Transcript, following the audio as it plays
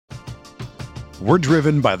We're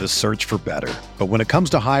driven by the search for better. But when it comes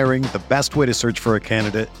to hiring, the best way to search for a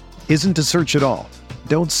candidate isn't to search at all.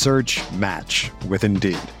 Don't search, match with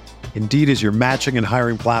Indeed. Indeed is your matching and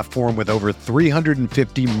hiring platform with over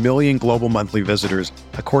 350 million global monthly visitors,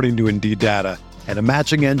 according to Indeed data, and a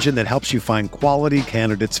matching engine that helps you find quality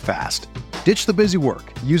candidates fast. Ditch the busy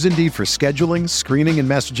work. Use Indeed for scheduling, screening, and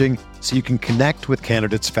messaging so you can connect with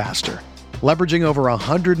candidates faster. Leveraging over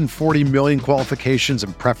 140 million qualifications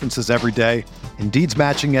and preferences every day, Indeed's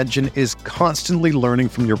matching engine is constantly learning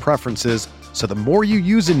from your preferences, so the more you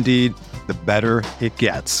use Indeed, the better it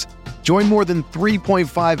gets. Join more than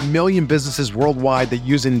 3.5 million businesses worldwide that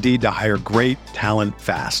use Indeed to hire great talent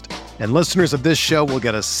fast. And listeners of this show will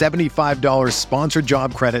get a $75 sponsored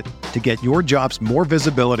job credit to get your jobs more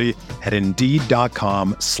visibility at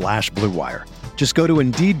Indeed.com/Blue Wire. Just go to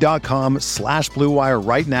Indeed.com/Blue Wire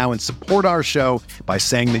right now and support our show by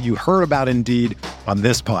saying that you heard about Indeed on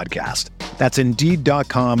this podcast. That's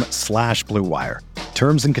Indeed.com/Blue Wire.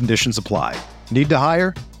 Terms and conditions apply. Need to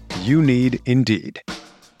hire? You need Indeed.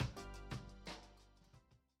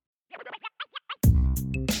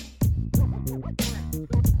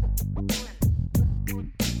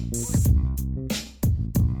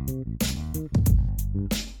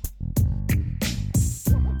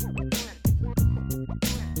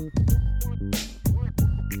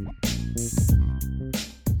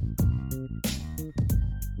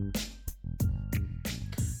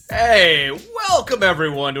 Hey, welcome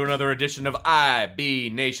everyone to another edition of IB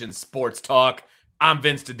Nation Sports Talk. I'm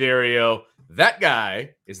Vince D'Addario. That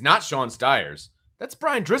guy is not Sean Stiers. That's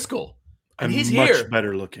Brian Driscoll. And he's much here.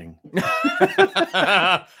 Better looking.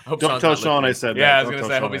 Don't tell Sean I said that. Yeah, I was going to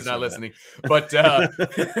say, I hope he's not listening. But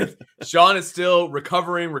Sean is still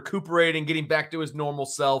recovering, recuperating, getting back to his normal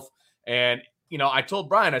self. And, you know, I told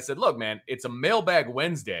Brian, I said, look, man, it's a Mailbag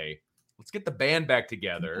Wednesday. Let's get the band back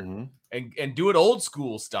together and do it old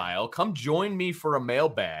school style. Come join me for a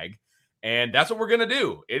mailbag. And that's what we're going to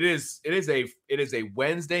do. It is a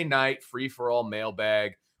Wednesday night free for all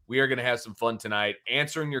mailbag. We are going to have some fun tonight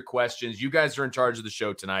answering your questions. You guys are in charge of the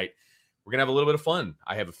show tonight. We're going to have a little bit of fun,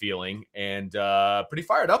 I have a feeling, and pretty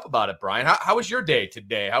fired up about it, Brian. How was your day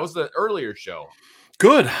today? How was the earlier show?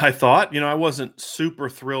 Good, I thought. I wasn't super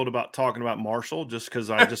thrilled about talking about Marshall just because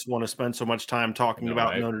I just want to spend so much time talking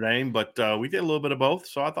about Notre Dame, but we did a little bit of both,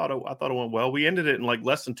 so I thought it went well. We ended it in like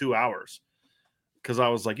less than 2 hours because I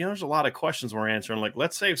was like, there's a lot of questions we're answering. Like,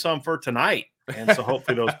 let's save some for tonight. And so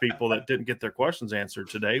hopefully those people that didn't get their questions answered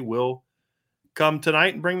today will come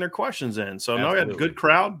tonight and bring their questions in. So no, we had a good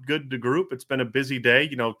crowd, good group. It's been a busy day.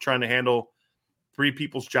 Trying to handle 3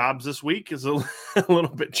 people's jobs this week is a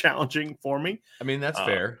little bit challenging for me. I mean, that's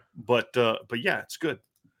fair. But yeah, it's good.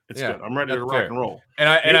 It's good. I'm ready to rock and roll.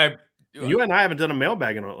 You and I haven't done a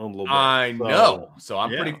mailbag in a little bit. I know. So I'm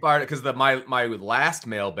pretty fired because my last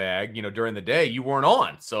mailbag, during the day, you weren't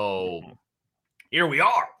on. So here we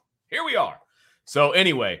are. So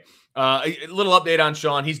anyway, a little update on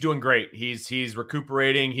Sean. He's doing great. He's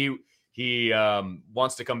recuperating. He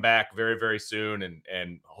wants to come back very, very soon,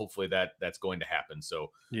 and hopefully that's going to happen.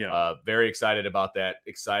 So very excited about that.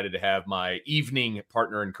 Excited to have my evening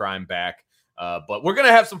partner in crime back. But we're going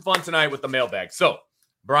to have some fun tonight with the mailbag. So,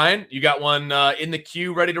 Brian, you got one in the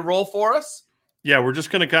queue ready to roll for us? Yeah, we're just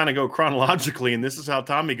going to kind of go chronologically, and this is how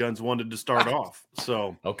Tommy Guns wanted to start off.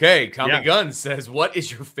 So, okay, Tommy Guns says, what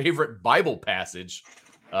is your favorite Bible passage?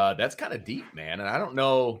 That's kind of deep, man, and I don't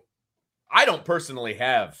know. I don't personally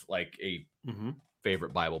have like a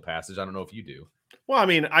favorite Bible passage. I don't know if you do. Well, I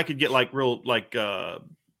mean, I could get like real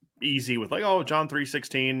easy with like, John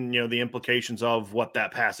 3:16, the implications of what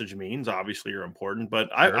that passage means obviously are important. But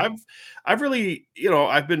sure. I've really,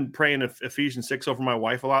 I've been praying Ephesians 6 over my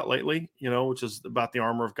wife a lot lately, which is about the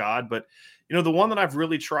armor of God. But, the one that I've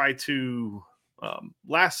really tried to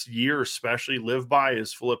last year especially live by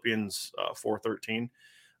is Philippians 4:13.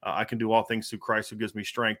 I can do all things through Christ who gives me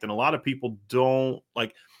strength. And a lot of people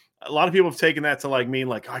have taken that to like mean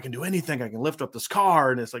like, I can do anything. I can lift up this car.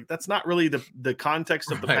 And it's like, that's not really the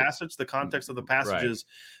context of the passage. The context of the passage is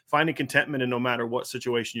finding contentment in no matter what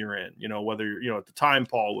situation you're in, whether, at the time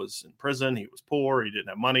Paul was in prison, he was poor, he didn't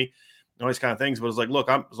have money, all these kind of things. But it's like, look,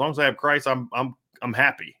 as long as I have Christ, I'm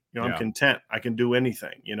happy. I'm content. I can do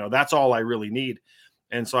anything. That's all I really need.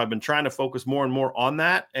 And so I've been trying to focus more and more on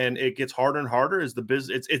that. And it gets harder and harder as the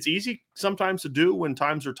business. It's easy sometimes to do when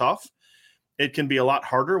times are tough. It can be a lot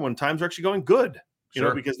harder when times are actually going good,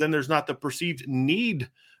 because then there's not the perceived need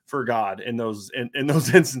for God in those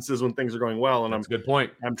instances when things are going well. And that's a good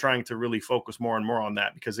point. I'm trying to really focus more and more on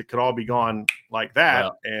that because it could all be gone like that.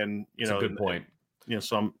 Well, and that's a good point.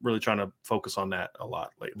 So I'm really trying to focus on that a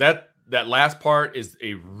lot lately. that last part is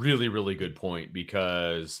a really, really good point,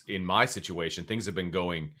 because in my situation, things have been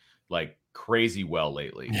going like crazy well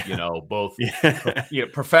lately, both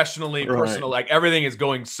professionally, personal, like everything is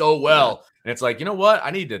going so well. And it's like, you know what?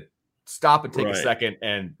 I need to stop and take a second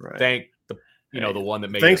and thank the one that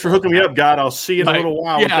made. Thanks for hooking me up, God. I'll see you in a little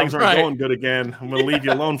while when things aren't going good again. I'm going to leave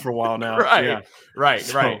you alone for a while now. Right.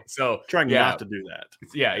 So trying not to do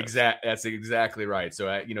that. Exactly. That's exactly right.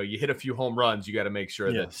 So you hit a few home runs, you got to make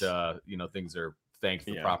sure that things are thanked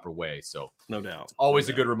the proper way. So no doubt, always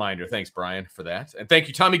a good reminder. Thanks, Brian, for that, and thank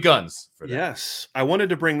you, Tommy Guns, for that. Yes, I wanted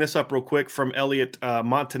to bring this up real quick from Elliot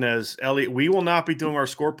Montanez. Elliot, we will not be doing our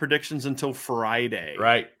score predictions until Friday.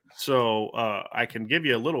 Right. So I can give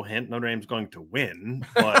you a little hint. Notre Dame's going to win,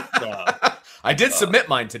 but I did submit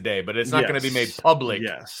mine today, but it's not going to be made public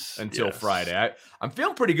until Friday. I'm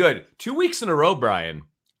feeling pretty good. 2 weeks in a row, Brian,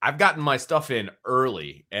 I've gotten my stuff in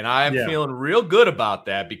early, and I'm feeling real good about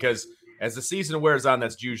that, because as the season wears on,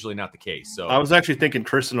 that's usually not the case. So I was actually thinking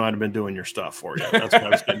Kristen might have been doing your stuff for you. That's why I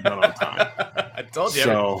was getting done on time. I told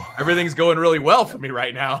you, everything's going really well for me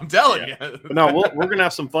right now. I'm telling you. No, we're going to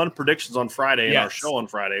have some fun predictions on Friday in our show on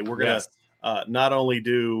Friday. We're going to not only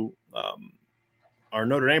do our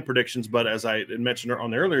Notre Dame predictions, but as I mentioned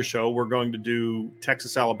on the earlier show, we're going to do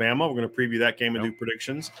Texas, Alabama. We're going to preview that game and do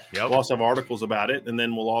predictions. We'll also have articles about it, and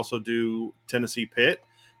then we'll also do Tennessee, Pitt.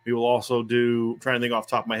 We will also do, trying to think off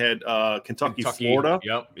the top of my head, Kentucky, Florida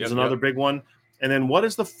is another big one. And then what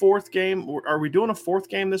is the fourth game? Are we doing a fourth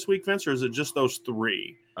game this week, Vince, or is it just those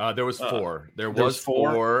three? There was four. There was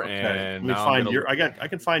four. Okay. And let me find I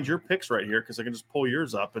can find your picks right here, because I can just pull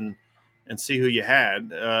yours up and see who you had.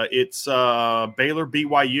 It's Baylor,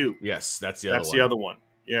 BYU. Yes, that's the other one.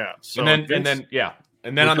 Yeah. So and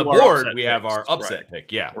then on the board we have our upset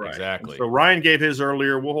pick. Yeah, exactly. So Ryan gave his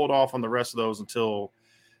earlier. We'll hold off on the rest of those until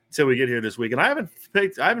we get here this week. And I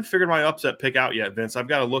haven't figured my upset pick out yet, Vince. I've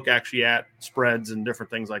got to look actually at spreads and different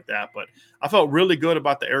things like that. But I felt really good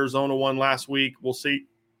about the Arizona one last week. We'll see.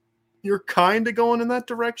 You're kind of going in that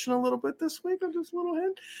direction a little bit this week. I'm just a little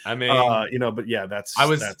hint. I mean, but yeah,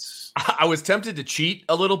 I was tempted to cheat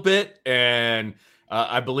a little bit, and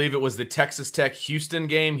I believe it was the Texas Tech Houston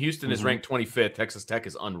game. Houston is ranked 25th. Texas Tech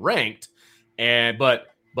is unranked,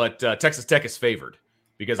 but Texas Tech is favored,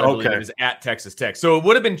 because I believe it is at Texas Tech. So it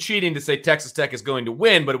would have been cheating to say Texas Tech is going to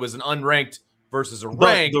win, but it was an unranked versus a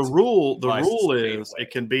ranked. The rule is it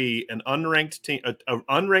can be an unranked team. An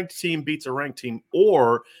unranked team beats a ranked team,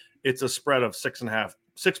 or it's a spread of 6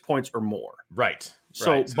 points or more. Right.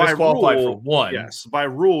 So by rule, by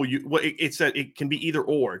rule, it said it can be either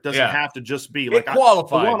or. It doesn't have to just be like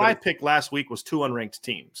qualified. The one I picked last week was 2 unranked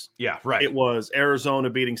teams. Yeah, right. It was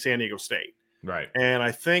Arizona beating San Diego State. Right. And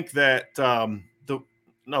I think that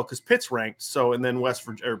because Pitt's ranked. So, and then West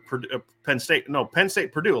Virginia, or Penn State. No, Penn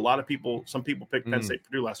State, Purdue. Some people picked Penn State,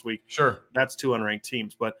 Purdue last week. Sure. That's 2 unranked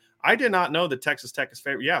teams. But I did not know that Texas Tech is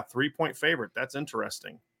favorite. Yeah, 3-point favorite. That's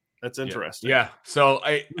interesting. Yeah. So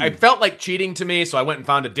I felt like cheating to me, so I went and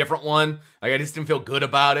found a different one. Like, I just didn't feel good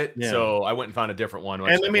about it. Yeah. So I went and found a different one.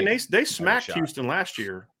 And I mean, they smacked Houston last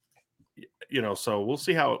year. So we'll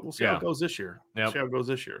see how it goes this year. We'll see how it goes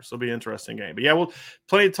this year. So it'll be an interesting game. But yeah, we'll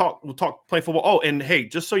talk play football. Oh, and hey,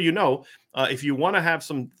 just so you know, if you want to have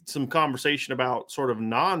some conversation about sort of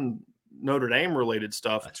non-Notre Dame related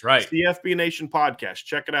stuff, that's right. CFB Nation podcast.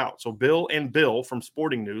 Check it out. So Bill and Bill from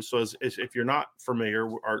Sporting News. So as if you're not familiar,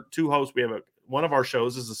 our two hosts, we have one of our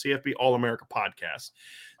shows is the CFB All-America podcast.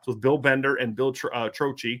 So with Bill Bender and Bill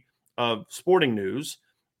Trocchi of Sporting News.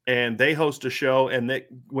 And they host a show, and they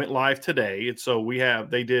went live today. And so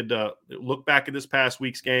they did look back at this past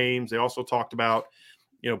week's games. They also talked about,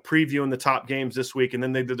 previewing the top games this week, and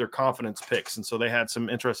then they did their confidence picks. And so they had some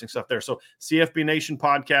interesting stuff there. So CFB Nation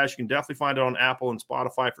podcast, you can definitely find it on Apple and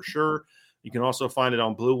Spotify for sure. You can also find it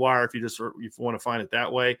on Blue Wire if you want to find it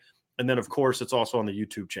that way. And then, of course, it's also on the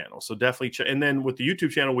YouTube channel. So definitely and then with the YouTube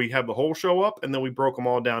channel, we have the whole show up, and then we broke them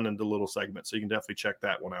all down into little segments. So you can definitely check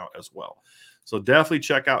that one out as well. So definitely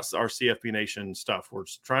check out our CFB Nation stuff. We're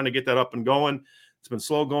trying to get that up and going. It's been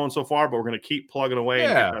slow going so far, but we're going to keep plugging away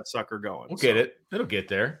and get that sucker going. We'll get it. It'll get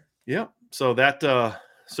there. Yeah. So that,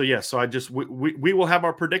 so I just, we will have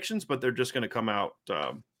our predictions, but they're just going to come out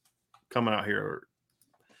here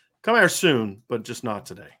soon, but just not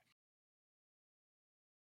today.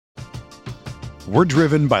 We're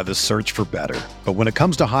driven by the search for better. But when it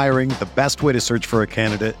comes to hiring, the best way to search for a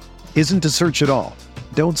candidate isn't to search at all.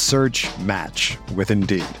 Don't search, match with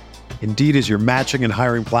Indeed. Indeed is your matching and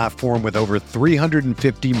hiring platform with over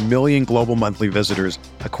 350 million global monthly visitors,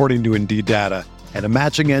 according to Indeed data, and a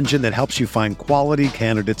matching engine that helps you find quality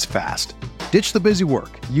candidates fast. Ditch the busy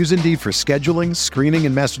work. Use Indeed for scheduling, screening,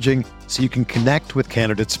 and messaging so you can connect with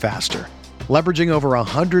candidates faster. Leveraging over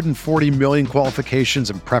 140 million qualifications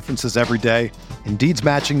and preferences every day, Indeed's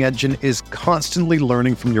matching engine is constantly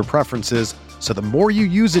learning from your preferences, so the more you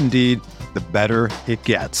use Indeed, the better it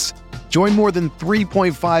gets. Join more than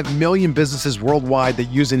 3.5 million businesses worldwide that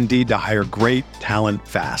use Indeed to hire great talent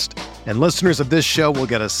fast. And listeners of this show will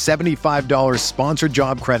get a $75 sponsored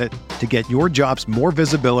job credit to get your jobs more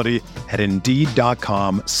visibility at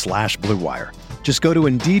Indeed.com/Blue Wire. Just go to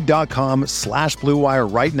Indeed.com/Blue Wire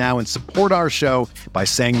right now and support our show by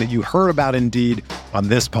saying that you heard about Indeed on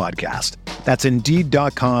this podcast. That's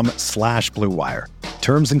Indeed.com/Blue Wire.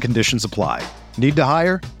 Terms and conditions apply. Need to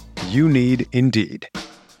hire? You need Indeed.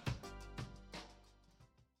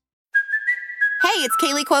 Hey, it's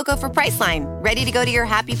Kaylee Cuoco for Priceline. Ready to go to your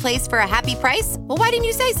happy place for a happy price? Well, why didn't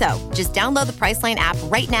you say so? Just download the Priceline app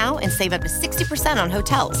right now and save up to 60% on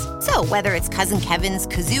hotels. So whether it's Cousin Kevin's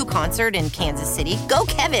Kazoo Concert in Kansas City, go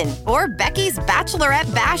Kevin, or Becky's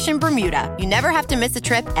Bachelorette Bash in Bermuda, you never have to miss a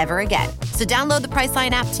trip ever again. So download the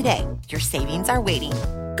Priceline app today. Your savings are waiting.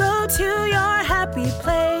 Go to your happy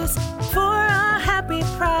place for a happy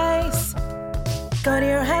price. Go to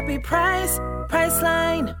your happy price,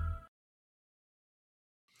 Priceline.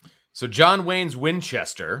 So John Wayne's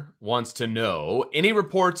Winchester wants to know any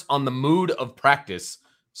reports on the mood of practice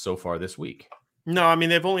so far this week. No, I mean,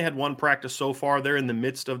 they've only had one practice so far. They're in the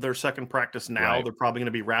midst of their second practice now. Right. They're probably going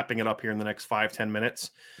to be wrapping it up here in the next 5-10 minutes.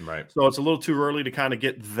 Right. So it's a little too early to kind of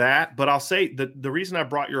get that. But I'll say that the reason I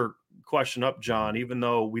brought your question up, John, even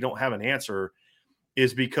though we don't have an answer,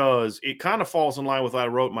 is because it kind of falls in line with what I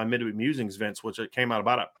wrote in my midweek musings, Vince, which it came out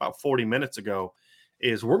about 40 minutes ago,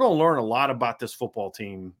 is we're going to learn a lot about this football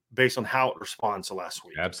team based on how it responds to last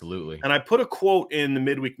week. Absolutely. And I put a quote in the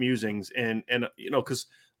midweek musings and you know, because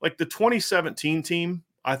like the 2017 team,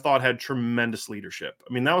 I thought had tremendous leadership.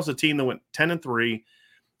 I mean, that was a team that went 10-3,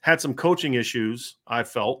 had some coaching issues, I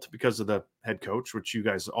felt, because of the head coach, which you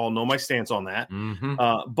guys all know my stance on that.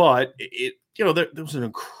 Mm-hmm. But it you know, there was an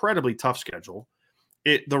incredibly tough schedule.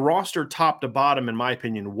 The roster top to bottom, in my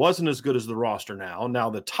opinion, wasn't as good as the roster now. Now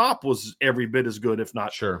the top was every bit as good, if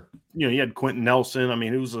not. Sure. You know, you had Quentin Nelson. I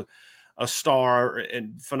mean, he was a star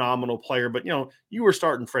and phenomenal player. But, you know, you were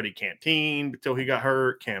starting Freddie Canteen until he got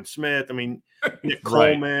hurt, Cam Smith. I mean, Nick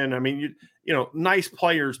Right. Coleman. I mean, you know, nice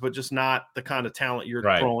players, but just not the kind of talent you're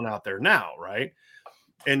Right. throwing out there now, right?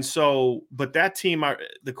 And so, but that team,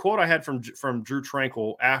 the quote I had from Drew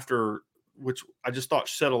Tranquill after, which I just thought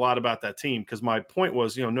said a lot about that team, because my point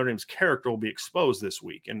was, you know, Notre Dame's character will be exposed this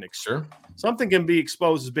week, and Sure. something can be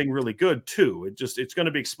exposed as being really good too. It's going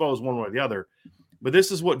to be exposed one way or the other. But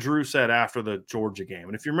this is what Drew said after the Georgia game,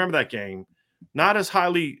 and if you remember that game, not as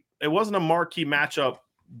highly, it wasn't a marquee matchup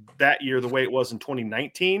that year the way it was in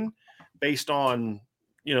 2019, based on,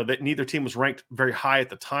 you know, that neither team was ranked very high at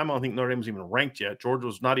the time. I don't think Notre Dame was even ranked yet. Georgia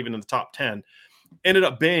was not even in the top 10. Ended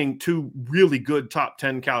up being two really good top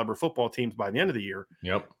 10 caliber football teams by the end of the year.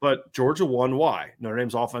 Yep. But Georgia won. Why? Notre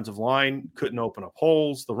Dame's offensive line couldn't open up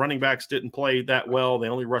holes. The running backs didn't play that well. They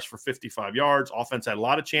only rushed for 55 yards. Offense had a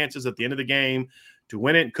lot of chances at the end of the game to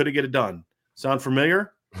win it and couldn't get it done. Sound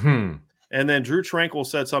familiar? And then Drew Tranquill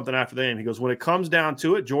said something after the game. He goes, when it comes down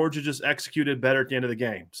to it, Georgia just executed better at the end of the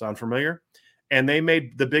game. Sound familiar? And they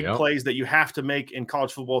made the big plays that you have to make in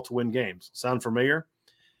college football to win games. Sound familiar?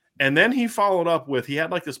 And then he followed up with, he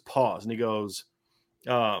had like this pause, and he goes,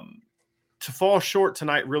 to fall short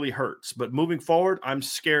tonight really hurts. But moving forward, I'm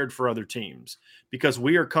scared for other teams because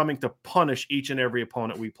we are coming to punish each and every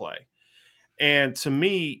opponent we play. And to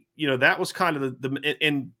me, you know, that was kind of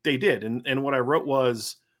and they did. And what I wrote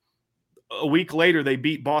was, a week later, they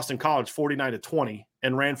beat Boston College 49-20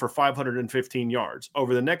 and ran for 515 yards.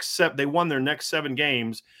 Over the next they won their next 7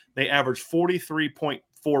 games. They averaged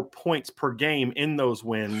 43.4 points per game in those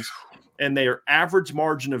wins, and their average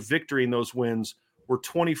margin of victory in those wins were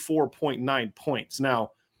 24.9 points.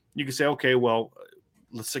 Now, you can say, okay, well,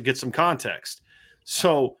 let's get some context.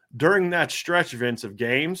 So during that stretch, Vince, of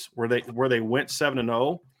games where they went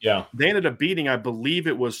 7-0, they ended up beating, I believe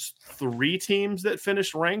it was 3 teams that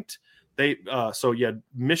finished ranked.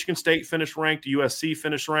 Michigan State finished ranked, USC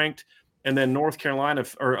finished ranked, and then North Carolina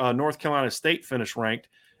State finished ranked.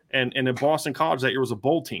 And in Boston College that year was a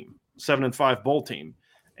bowl team, 7-5 bowl team.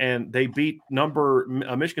 And they beat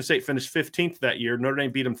Michigan State finished 15th that year. Notre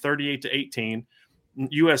Dame beat them 38-18.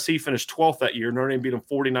 USC finished 12th that year. Notre Dame beat them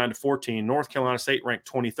 49-14. North Carolina State ranked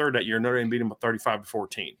 23rd that year. Notre Dame beat them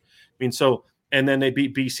 35-14. I mean, so, and then they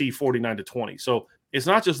beat BC 49-20. So It's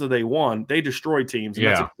not just that they won, they destroyed teams. And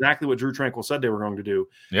that's exactly what Drew Tranquill said they were going to do.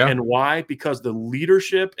 Yeah. And why? Because the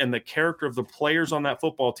leadership and the character of the players on that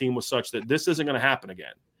football team was such that this isn't going to happen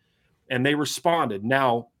again. And they responded.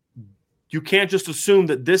 Now, you can't just assume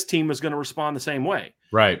that this team is going to respond the same way.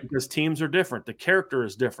 Right. Because teams are different. The character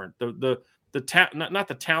is different. Not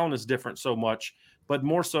the talent is different so much, but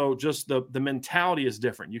more so just the mentality is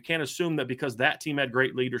different. You can't assume that because that team had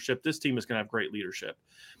great leadership, this team is going to have great leadership.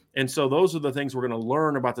 And so those are the things we're going to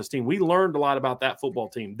learn about this team. We learned a lot about that football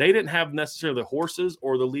team. They didn't have necessarily the horses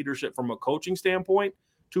or the leadership from a coaching standpoint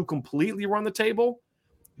to completely run the table.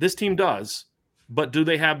 This team does. But do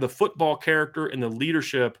they have the football character and the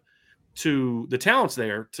leadership to the talents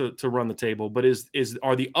there to run the table? But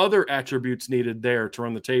are the other attributes needed there to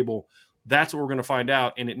run the table? That's what we're going to find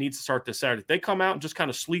out, and it needs to start this Saturday. If they come out and just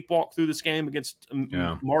kind of sleepwalk through this game against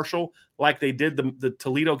Marshall like they did the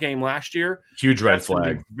Toledo game last year, huge red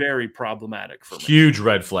flag. Very problematic for me. Huge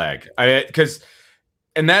red flag. I'm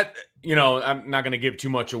not going to give too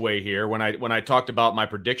much away here. When I talked about my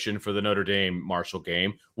prediction for the Notre Dame Marshall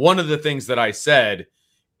game, one of the things that I said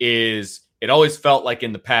is it always felt like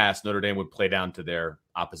in the past Notre Dame would play down to their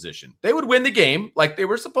opposition. They would win the game like they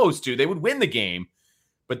were supposed to. They would win the game.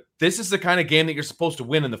 But this is the kind of game that you're supposed to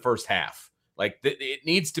win in the first half. Like it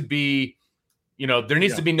needs to be, there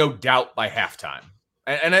needs to be no doubt by halftime,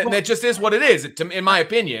 and that just is what it is, in my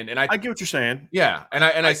opinion. And I get what you're saying. Yeah, and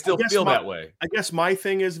I still feel that way. I guess my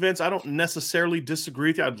thing is, Vince, I don't necessarily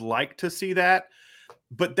disagree with you. I'd like to see that,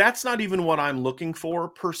 but that's not even what I'm looking for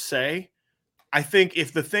per se. I think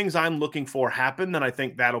if the things I'm looking for happen, then I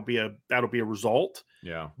think that'll be a result.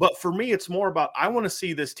 Yeah. But for me, it's more about I want to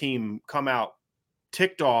see this team come out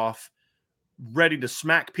ticked off, ready to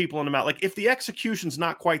smack people in the mouth. Like if the execution's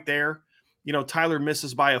not quite there, Tyler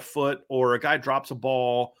misses by a foot, or a guy drops a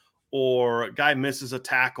ball, or a guy misses a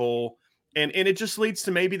tackle, and it just leads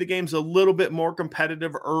to maybe the game's a little bit more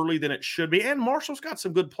competitive early than it should be. And Marshall's got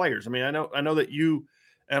some good players. I mean, I know that you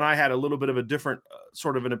and I had a little bit of a different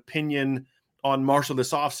sort of an opinion on Marshall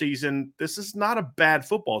this offseason. This is not a bad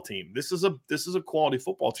football team. This is a quality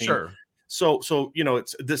football team. Sure. So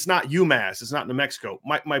it's not UMass, it's not New Mexico.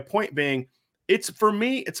 My point being, for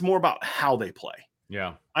me, it's more about how they play.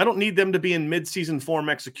 Yeah. I don't need them to be in midseason form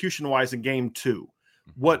execution-wise in game 2.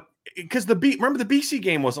 Because remember the BC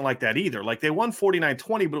game wasn't like that either. Like they won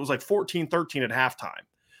 49-20, but it was like 14-13 at halftime.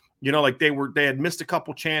 Like they had missed a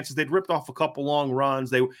couple chances. They'd ripped off a couple long runs.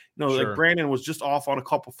 They, like Brandon was just off on a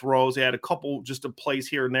couple throws. They had a couple just of plays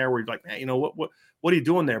here and there where you're like, man, what are you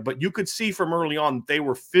doing there? But you could see from early on they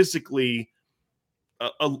were physically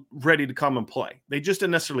ready to come and play. They just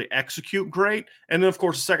didn't necessarily execute great. And then, of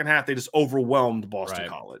course, the second half they just overwhelmed Boston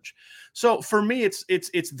College. So for me, it's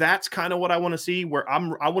that's kind of what I want to see. Where I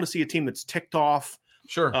want to see a team that's ticked off.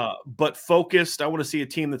 Sure. But focused. I want to see a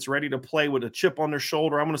team that's ready to play with a chip on their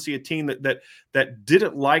shoulder. I want to see a team that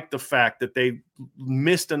didn't like the fact that they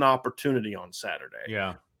missed an opportunity on Saturday.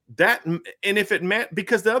 Yeah. And if it meant,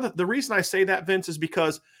 because the reason I say that, Vince, is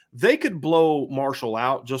because they could blow Marshall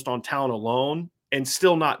out just on talent alone and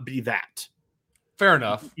still not be that. Fair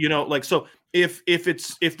enough. So if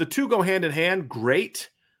the two go hand in hand, great.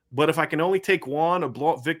 But if I can only take one, a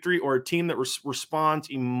blowout victory or a team that responds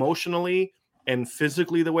emotionally and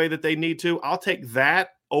physically the way that they need to, I'll take that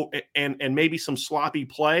and maybe some sloppy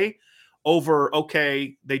play over,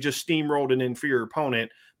 okay, they just steamrolled an inferior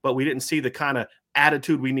opponent, but we didn't see the kind of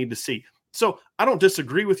attitude we need to see. So I don't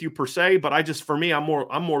disagree with you per se, but for me, I'm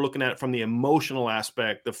more looking at it from the emotional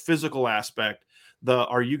aspect, the physical aspect. Do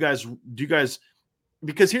you guys,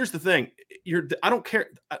 because here's the thing, I don't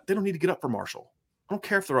care. They don't need to get up for Marshall. I don't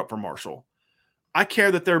care if they're up for Marshall. I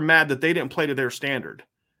care that they're mad that they didn't play to their standard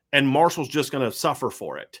and Marshall's just going to suffer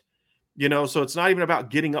for it. So it's not even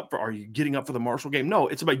about are you getting up for the Marshall game? No,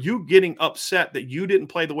 it's about you getting upset that you didn't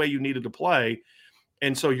play the way you needed to play.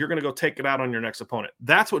 And so you're going to go take it out on your next opponent.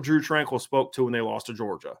 That's what Drew Tranquill spoke to when they lost to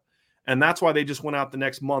Georgia. And that's why they just went out the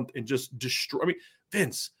next month and just destroyed. I mean,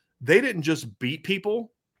 Vince, they didn't just beat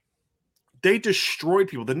people. They destroyed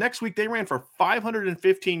people. The next week, they ran for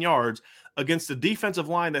 515 yards against a defensive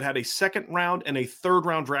line that had a second round and a third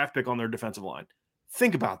round draft pick on their defensive line.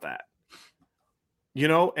 Think about that.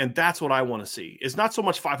 And that's what I want to see. It's not so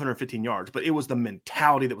much 515 yards, but it was the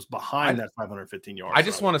mentality that was behind that 515 yards. I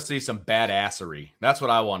just want to see some badassery. That's what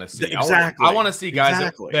I want to see. Exactly. I want to see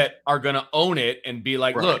guys that are going to own it and be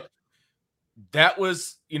like, look, that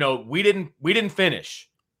was, we didn't finish,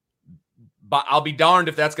 but I'll be darned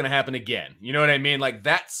if that's going to happen again. You know what I mean? Like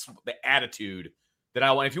that's the attitude that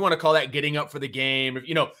I want. If you want to call that getting up for the game,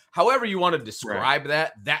 however you want to describe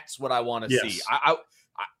that, that's what I want to see.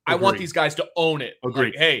 I want these guys to own it. Agree.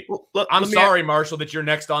 Like, hey, I'm sorry, Marshall, that you're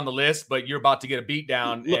next on the list, but you're about to get a beat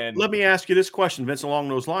down. And let me ask you this question, Vince, along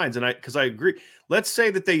those lines, and because I agree. Let's say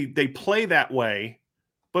that they play that way,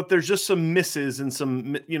 but there's just some misses and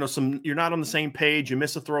some you're not on the same page. You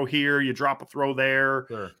miss a throw here, you drop a throw there.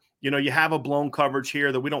 Sure. You have a blown coverage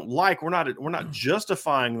here that we don't like. We're not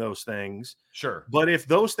justifying those things. Sure. But if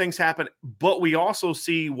those things happen, but we also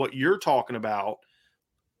see what you're talking about,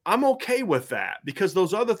 I'm okay with that because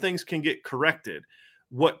those other things can get corrected.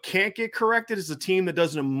 What can't get corrected is a team that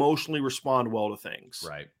doesn't emotionally respond well to things.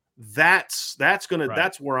 Right. That's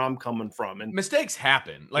where I'm coming from. And mistakes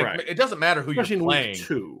happen. Like it doesn't matter who especially you're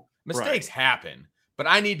playing. Mistakes happen, but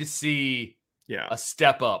I need to see a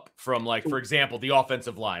step up from, like, for example, the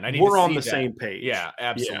offensive line. We're on the same page. Yeah,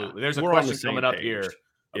 absolutely. There's a question coming up here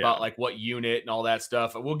about like what unit and all that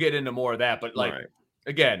stuff. We'll get into more of that, but like.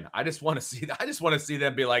 Again, I just want to see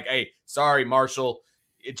them be like, "Hey, sorry, Marshall.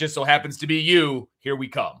 It just so happens to be you. Here we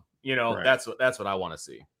come." That's what I want to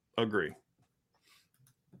see. Agree.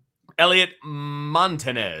 Elliot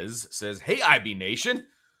Montanez says, "Hey, IB Nation,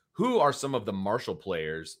 who are some of the Marshall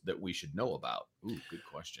players that we should know about?" Ooh, good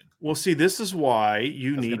question. Well, see, this is why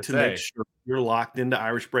you need to make sure you're locked into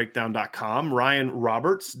irishbreakdown.com. Ryan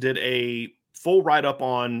Roberts did a full write-up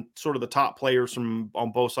on sort of the top players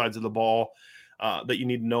on both sides of the ball. That you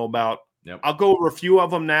need to know about. Yep. I'll go over a few of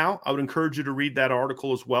them now. I would encourage you to read that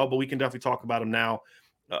article as well, but we can definitely talk about them now.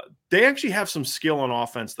 They actually have some skill on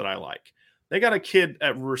offense that I like. They got a kid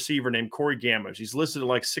at receiver named Corey Gamage. He's listed at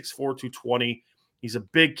like 6'4", 220. He's a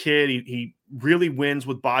big kid. He really wins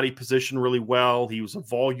with body position really well. He was a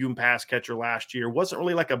volume pass catcher last year. Wasn't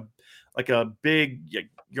really like a big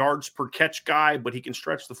yards per catch guy, but he can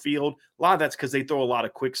stretch the field. A lot of that's because they throw a lot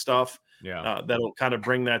of quick stuff. Yeah, that'll kind of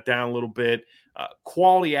bring that down a little bit.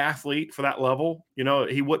 Quality athlete for that level.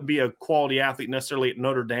 He wouldn't be a quality athlete necessarily at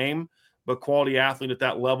Notre Dame, but quality athlete at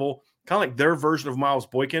that level. Kind of like their version of Miles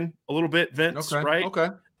Boykin a little bit, Vince, right? Okay.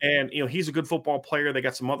 And, he's a good football player. They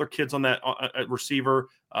got some other kids on that receiver.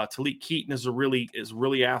 Talik Keaton is a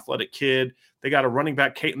really athletic kid. They got a running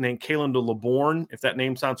back named Kalen DeLeborn, if that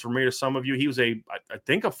name sounds familiar to some of you. He was I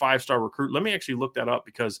think a 5-star recruit. Let me actually look that up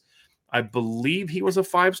because I believe he was a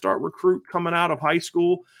 5-star recruit coming out of high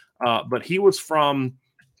school. But he was from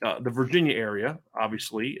the Virginia area,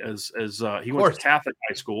 obviously, as he went to Catholic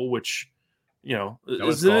high school, which,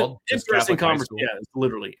 is an interesting conversation. Yeah,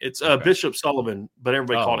 literally. It's Bishop Sullivan, but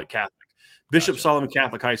everybody called it Catholic. Bishop Sullivan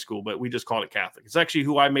Catholic High School, but we just called it Catholic. It's actually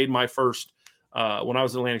who I made my first when I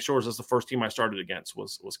was at Atlantic Shores. That's the first team I started against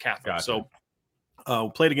was Catholic. Gotcha. So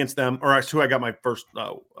played against them, or that's who I got my first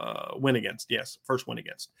win against. Yes, first win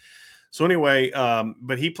against. So anyway,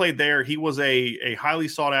 but he played there. He was a highly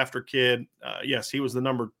sought after kid. Yes, he was the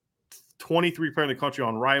number 23 player in the country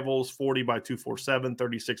on Rivals, 40 by 247,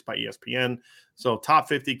 36 by ESPN. So top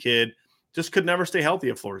 50 kid. Just could never stay healthy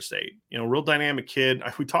at Florida State. Real dynamic kid.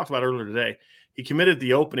 We talked about earlier today. He committed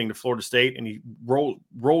the opening to Florida State, and he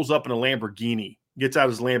rolls up in a Lamborghini, gets out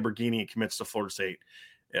his Lamborghini, and commits to Florida State.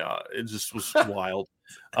 It just was wild.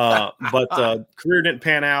 But career didn't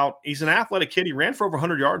pan out. He's an athletic kid. He ran for over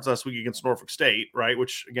 100 yards last week against Norfolk State, right?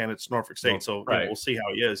 Which, again, it's Norfolk State, so we'll see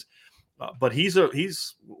how he is. But he's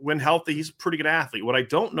when healthy, he's a pretty good athlete. What I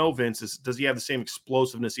don't know, Vince, is does he have the same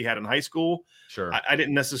explosiveness he had in high school? Sure. I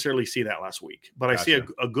didn't necessarily see that last week, but gotcha. I see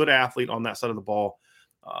a good athlete on that side of the ball.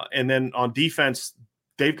 And then on defense,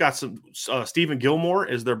 they've got some Stephen Gilmore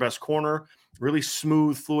is their best corner. Really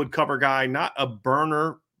smooth, fluid cover guy, not a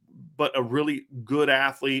burner, but a really good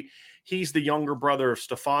athlete. He's the younger brother of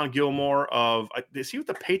Stephon Gilmore is he with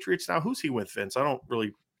the Patriots now? Who's he with, Vince? I don't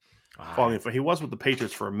really follow him. He was with the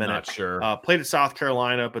Patriots for a minute. Not sure. Played at South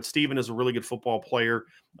Carolina, but Stephen is a really good football player.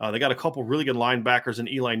 They got a couple really good linebackers in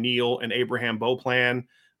Eli Neal and Abraham Beauplan.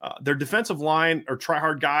 Their defensive line are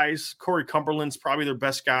try-hard guys. Corey Cumberland's probably their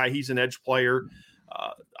best guy. He's an edge player.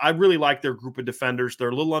 I really like their group of defenders. They're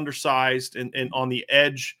a little undersized and on the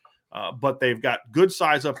edge, but they've got good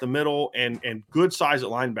size up the middle and good size at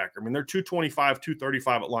linebacker. I mean, they're 225,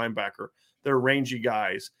 235 at linebacker. They're rangy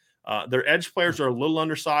guys. Their edge players are a little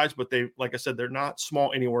undersized, but like I said, they're not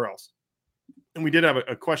small anywhere else. And we did have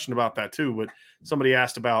a question about that too. But somebody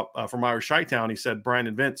asked about from Irish Chi-Town. He said, Brian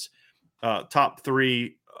and Vince, top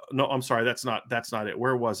three. No, I'm sorry. That's not it.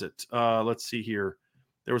 Where was it? Let's see here.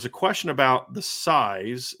 There was a question about the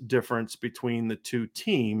size difference between the two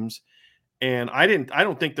teams. And I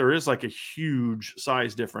don't think there is like a huge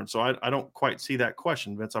size difference. So I don't quite see that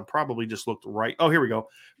question, Vince. I probably just looked right. Oh, here we go.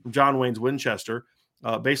 From John Wayne's Winchester.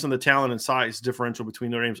 Based on the talent and size differential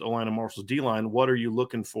between Notre Dame's O-line and Marshall's D-line, what are you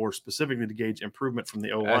looking for specifically to gauge improvement from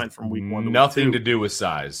the O-line from week 1 to week 2? Nothing to do with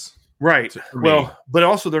size. Right. Well, but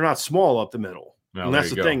also they're not small up the middle. No, and that's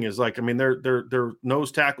the thing is like, I mean, their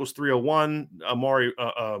nose tackle's 301.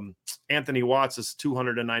 Anthony Watts is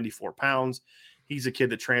 294 pounds. He's a kid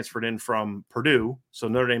that transferred in from Purdue. So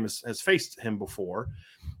Notre Dame has faced him before.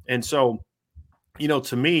 And so,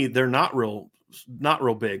 to me, they're not real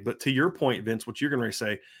big. But to your point, Vince, what you're going to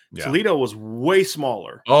say, Toledo was way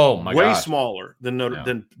smaller. Oh my god, way smaller than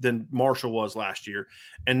than Marshall was last year,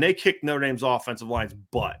 and they kicked Notre Dame's offensive line's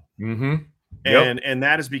butt. Mm-hmm. And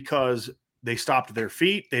that is because they stopped their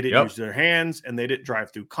feet, they didn't use their hands, and they didn't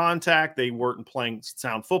drive through contact. They weren't playing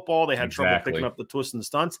sound football. They had trouble picking up the twists and the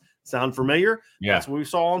stunts. Sound familiar? Yeah. That's what we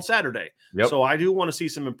saw on Saturday. Yep. So I do want to see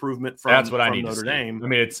some improvement from Notre Dame. I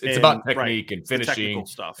mean, it's about technique and finishing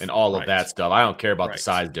stuff and all of that stuff. I don't care about the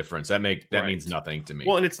size difference. That means nothing to me.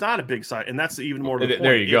 Well, and it's not a big size, and that's even more.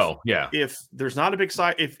 There you go. Yeah. If there's not a big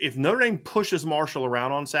size, if Notre Dame pushes Marshall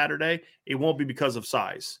around on Saturday, it won't be because of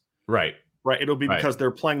size. Right. Right. It'll be because they're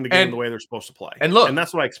playing the game the way they're supposed to play. And look, and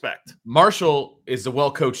that's what I expect. Marshall is a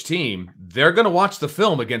well-coached team. They're going to watch the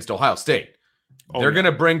film against Ohio State. They're going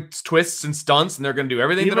to bring twists and stunts, and they're going to do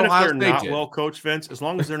everything that Ohio State did. Even if they're not well-coached, Vince, as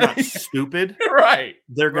long as they're not stupid,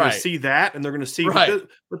 they're going to see that, and they're going to see.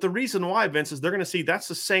 But the reason why, Vince, is they're going to see that's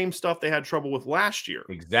the same stuff they had trouble with last year.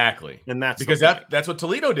 Exactly. And that's because that's what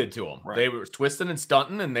Toledo did to them. Right. They were twisting and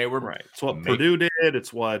stunting, and they were It's what Purdue did.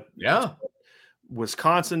 It's what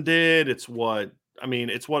Wisconsin did. It's what a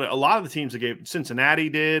lot of the teams that gave Cincinnati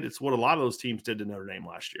did. It's what a lot of those teams did to Notre Dame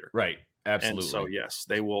last year. Right. Absolutely. And so yes,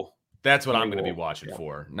 they will. That's what I'm going to be watching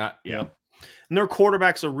for. And their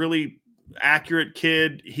quarterback's a really accurate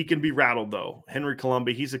kid. He can be rattled though. Henry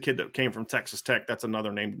Colombi, he's a kid that came from Texas Tech. That's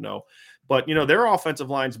another name to know. But their offensive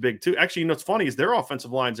line's big too. Actually, what's funny is their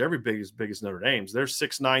offensive line's every big as Notre Dame's. They're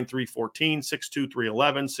 6'9", 314, 6'2",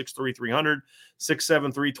 311, 6'3", 300, 6'7",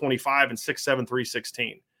 325, and 6'7",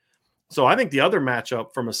 316. So I think the other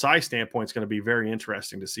matchup from a size standpoint is going to be very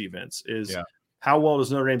interesting to see, Vince, is how well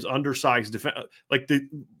does Notre Dame's undersized defense? Like the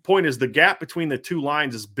point is the gap between the two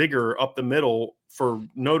lines is bigger up the middle for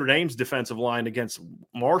Notre Dame's defensive line against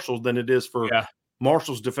Marshall's than it is for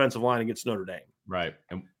Marshall's defensive line against Notre Dame. Right.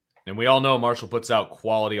 And we all know Marshall puts out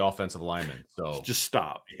quality offensive linemen. So just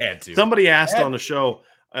stop. Had to. Somebody asked on the show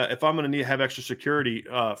if I'm going to have extra security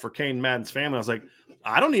for Kane Madden's family. I was like,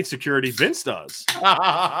 I don't need security. Vince does.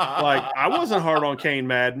 Like, I wasn't hard on Kane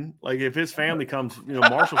Madden. Like, if his family comes,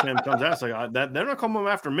 Marshall family comes out, it's like they're not coming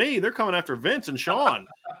after me. They're coming after Vince and Sean.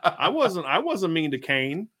 I wasn't mean to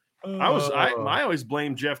Kane. I always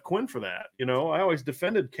blame Jeff Quinn for that. I always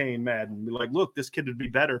defended Kane Madden. Be like, look, this kid would be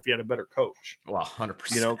better if he had a better coach. Well,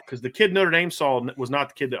 100%. Because the kid Notre Dame saw was not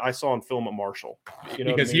the kid that I saw in film at Marshall.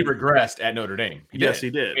 Because he regressed at Notre Dame. He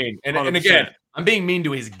did. And again, I'm being mean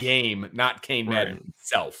to his game, not Kane Madden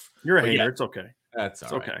himself. You're a hater. Yeah. It's okay. That's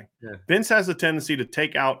all right. Okay. Yeah. Vince has a tendency to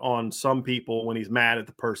take out on some people when he's mad at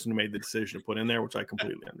the person who made the decision to put in there, which I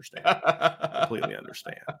completely understand.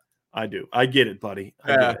 I do. I get it, buddy.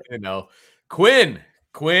 I get it. Quinn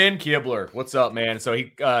Kibler. What's up, man? So he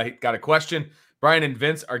got a question. Brian and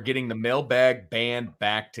Vince are getting the mailbag band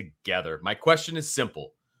back together. My question is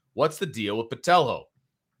simple. What's the deal with Patelho?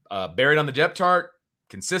 Buried on the depth chart?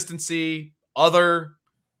 Consistency? Other?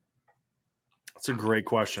 That's a great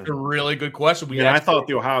question. It's a really good question. I thought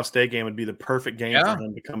the Ohio State game would be the perfect game for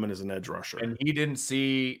him to come in as an edge rusher. And he didn't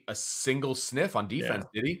see a single sniff on defense,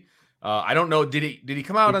 did he? I don't know. Did he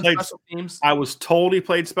come out on special teams? I was told he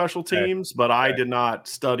played special teams, but I did not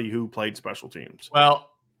study who played special teams. Well,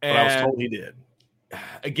 but I was told he did.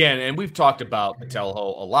 Again, and we've talked about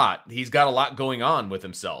Patelho a lot. He's got a lot going on with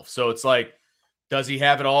himself. So it's like, does he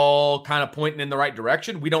have it all kind of pointing in the right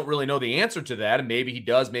direction? We don't really know the answer to that. And maybe he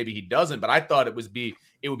does, maybe he doesn't. But I thought it would be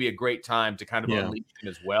a great time to kind of unleash him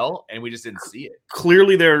as well. And we just didn't see it.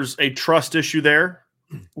 Clearly, there's a trust issue there,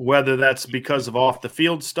 whether that's because of off the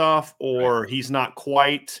field stuff or he's not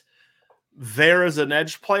quite there as an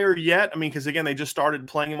edge player yet. I mean, because again, they just started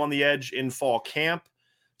playing him on the edge in fall camp.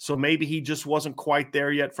 So maybe he just wasn't quite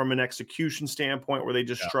there yet from an execution standpoint where they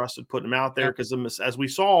just trusted putting him out there. Because as we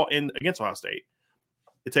saw against Ohio State,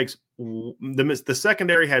 it takes the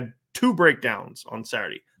secondary had 2 breakdowns on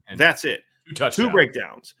Saturday. And that's it. 2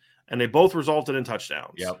 breakdowns, and they both resulted in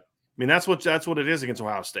touchdowns. Yep. I mean, that's what it is against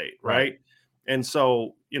Ohio State, right? And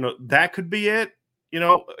so, that could be it,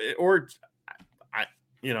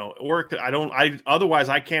 otherwise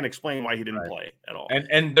I can't explain why he didn't play at all.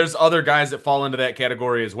 And there's other guys that fall into that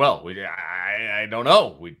category as well. I don't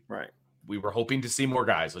know. We were hoping to see more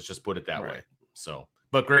guys. Let's just put it that way. So,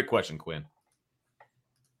 but great question, Quinn.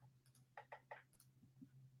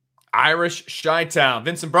 Irish Chi-Town.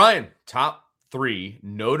 Vincent Bryan, top 3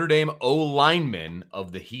 Notre Dame O-linemen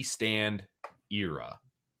of the He Stand era.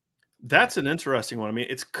 That's an interesting one. I mean,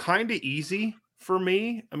 it's kind of easy for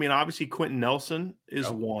me. I mean, obviously Quentin Nelson is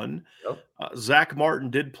one. Zach Martin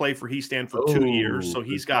did play for He Stand for 2 years, so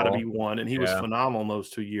he's got to be one, and he was phenomenal in those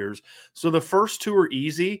 2 years. So the first 2 are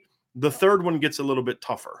easy. The third one gets a little bit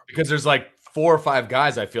tougher. Because there's like 4 or 5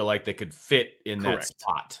 guys I feel like that could fit in that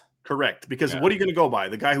spot. Correct. Because what are you going to go by?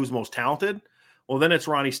 The guy who's most talented? Well, then it's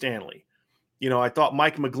Ronnie Stanley. You know, I thought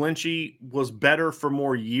Mike McGlinchey was better for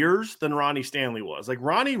more years than Ronnie Stanley was. Like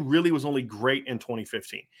Ronnie really was only great in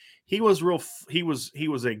 2015. He was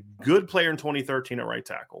a good player in 2013 at right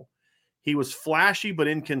tackle. He was flashy but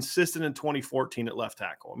inconsistent in 2014 at left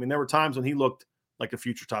tackle. I mean, there were times when he looked like a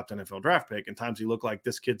future top 10 NFL draft pick, and times he looked like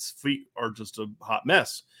this kid's feet are just a hot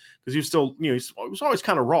mess because he was still, you know, he was always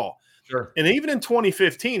kind of raw. Sure. And even in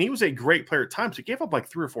 2015, he was a great player at times. He gave up like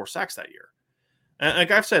 3 or 4 sacks that year. And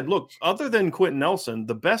like I've said, look, other than Quentin Nelson,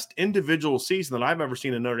 the best individual season that I've ever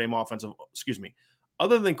seen in Notre Dame offensive,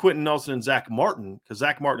 other than Quentin Nelson and Zach Martin, because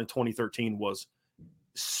Zach Martin in 2013 was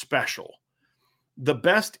special. The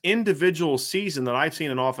best individual season that I've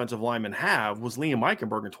seen an offensive lineman have was Liam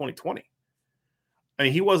Eichenberg in 2020. I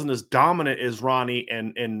mean, he wasn't as dominant as Ronnie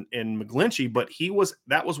and McGlinchey, but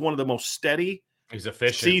that was one of the most steady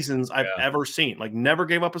seasons I've ever seen. Like never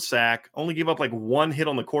gave up a sack, only gave up like 1 hit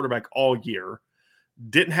on the quarterback all year.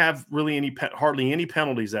 Didn't have really hardly any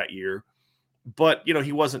penalties that year, but you know,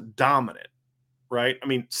 he wasn't dominant, right? I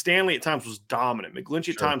mean, Stanley at times was dominant.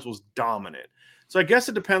 McGlinchey at times was dominant. So I guess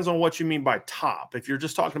it depends on what you mean by top. If you're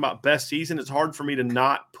just talking about best season, it's hard for me to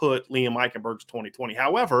not put Liam Eichenberg's 2020.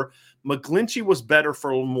 However, McGlinchey was better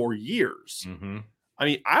for more years. Mm-hmm. I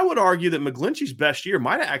mean, I would argue that McGlinchey's best year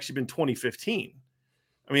might have actually been 2015.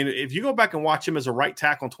 I mean, if you go back and watch him as a right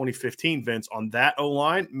tackle in 2015, Vince, on that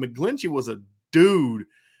O-line, McGlinchey was a dude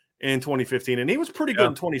in 2015, and he was pretty good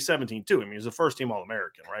in 2017 too. I mean, he was a first-team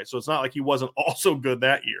All-American, right? So it's not like he wasn't also good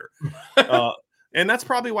that year. And that's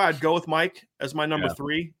probably why I'd go with Mike as my number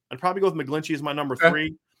 3. I'd probably go with McGlinchey as my number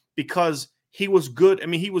 3 because he was good. I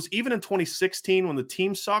mean, he was even in 2016 when the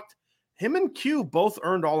team sucked. Him and Q both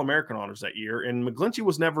earned All-American honors that year, and McGlinchey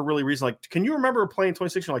was never really reason. Like, can you remember playing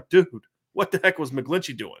 2016? Like, dude, what the heck was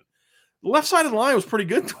McGlinchey doing? The left side of the line was pretty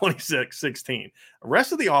good in 2016. The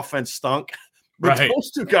rest of the offense stunk, but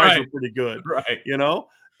those 2 guys were pretty good, you know?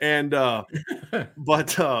 And,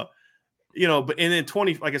 you know, but and then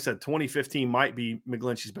like I said, 2015 might be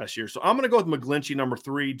McGlinchey's best year. So I'm going to go with McGlinchey number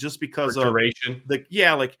 3 just because of duration.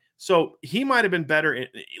 So he might have been better.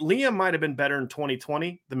 Liam might have been better in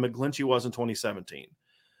 2020 than McGlinchey was in 2017.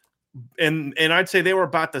 And I'd say they were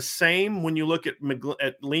about the same when you look at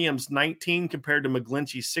Liam's 19 compared to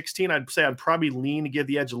McGlinchey's 16. I'd say I'd probably lean to give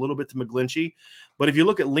the edge a little bit to McGlinchey. But if you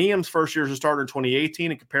look at Liam's first year as a starter in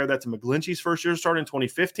 2018 and compare that to McGlinchey's first year as a starter in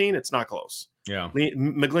 2015, it's not close. Yeah.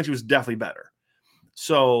 McGlinchey was definitely better.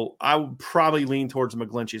 So I would probably lean towards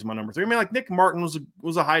McGlinchey as my number 3. I mean, like Nick Martin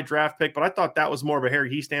was a high draft pick, but I thought that was more of a Harry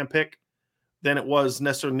Hiestand pick than it was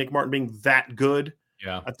necessarily Nick Martin being that good.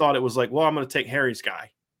 Yeah. I thought it was like, well, I'm going to take Harry's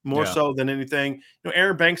guy. More so than anything. You know,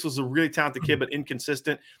 Aaron Banks was a really talented kid, but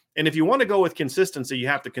inconsistent. And if you want to go with consistency, you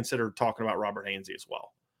have to consider talking about Robert Hainsey as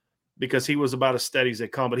well, because he was about as steady as they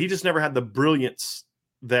come, but he just never had the brilliance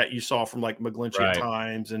that you saw from like McGlinchey at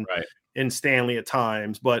times and Stanley at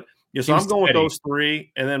times. But you know, so I'm going with those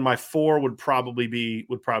 3, and then my 4 would probably be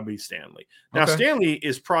Stanley. Now, Stanley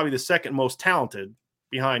is probably the second most talented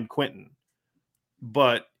behind Quentin,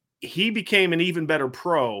 but he became an even better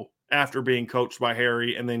pro after being coached by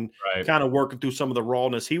Harry and then kind of working through some of the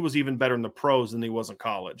rawness. He was even better in the pros than he was in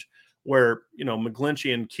college, where, you know,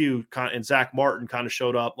 McGlinchey and Q and Zach Martin kind of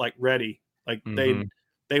showed up like ready, like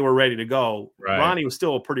they were ready to go. Ronnie was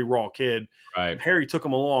still a pretty raw kid. Harry took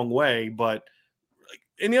him a long way, but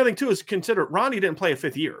and the other thing too is consider Ronnie didn't play a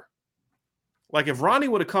 5th year. Like if Ronnie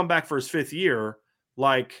would have come back for his 5th year,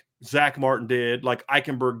 like Zach Martin did, like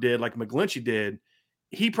Eichenberg did, like McGlinchey did,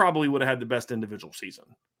 he probably would have had the best individual season.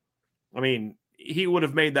 I mean, he would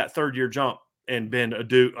have made that 3rd year jump and been a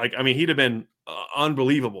dude. Like, I mean, he'd have been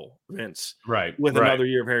unbelievable, Vince. With another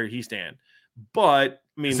year of Harry Hiestand. But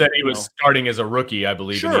I mean, he said he was starting as a rookie, I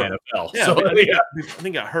believe, in the NFL. Yeah, so, I think he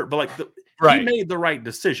got hurt, but like he made the right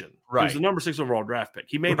decision. He was the number 6 overall draft pick.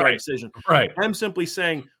 He made the right decision. I'm simply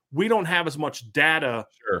saying we don't have as much data.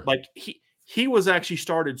 Like he was actually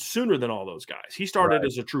started sooner than all those guys. He started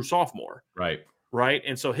as a true sophomore. Right.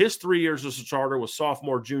 And so his 3 years as a starter was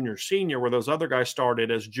sophomore, junior, senior, where those other guys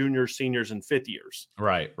started as juniors, seniors, and 5th years.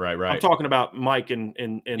 Right. I'm talking about Mike and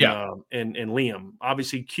Liam.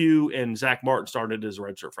 Obviously, Q and Zach Martin started as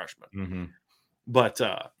redshirt freshmen. But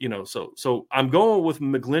you know, so I'm going with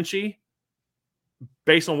McGlinchey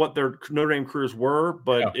based on what their Notre Dame careers were.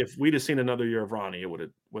 But if we'd have seen another year of Ronnie, it would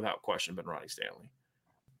have, without question, been Ronnie Stanley.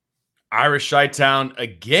 Irish Chi-Town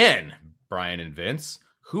again, Brian and Vince.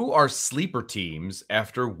 Who are sleeper teams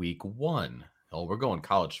after week 1? Oh, we're going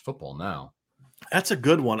college football now. That's a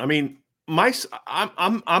good one. I mean,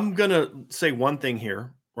 I'm gonna say one thing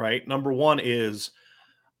here, right? Number one is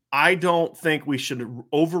I don't think we should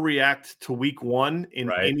overreact to week 1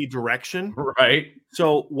 in any direction. Right.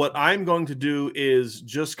 So what I'm going to do is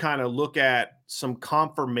just kind of look at some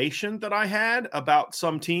confirmation that I had about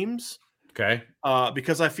some teams. Okay.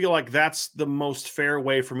 Because I feel like that's the most fair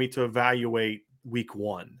way for me to evaluate week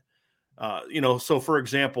 1. So for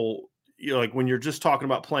example, like when you're just talking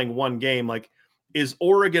about playing one game, like, is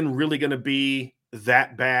Oregon really going to be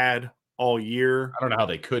that bad all year? I don't know how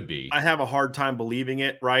they could be. I have a hard time believing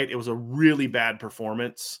it, right? It was a really bad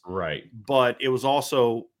performance. Right. But it was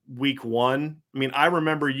also week 1. I mean, I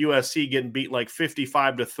remember USC getting beat like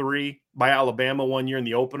 55-3 by Alabama one year in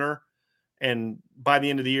the opener. And by the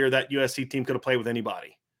end of the year, that USC team could have played with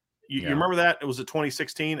anybody. You remember that? It was at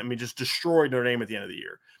 2016. I mean, just destroyed Notre Dame at the end of the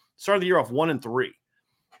year. Started the year off 1-3.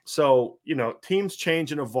 So, teams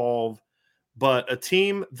change and evolve. But a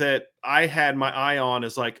team that I had my eye on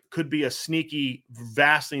is like could be a sneaky,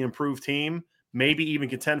 vastly improved team, maybe even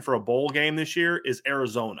contend for a bowl game this year, is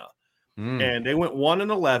Arizona. And they went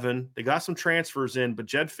 1-11. They got some transfers in, but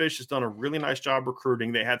Jed Fish has done a really nice job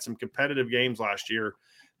recruiting. They had some competitive games last year.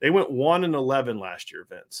 They went 1-11 last year,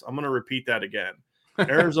 Vince. I'm going to repeat that again.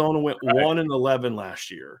 Arizona went 1-11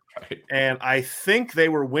 last year. Right. And I think they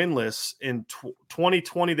were winless in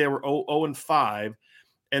 2020. They were 0-5.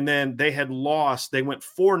 And then they had lost. They went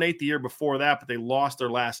 4-8 the year before that, but they lost their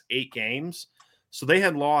last 8 games. So they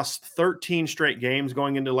had lost 13 straight games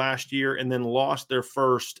going into last year and then lost their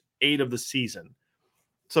first 8 of the season.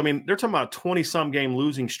 So, I mean, they're talking about a 20-some game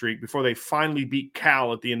losing streak before they finally beat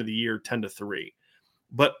Cal at the end of the year 10-3.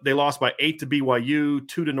 But they lost by 8 to BYU,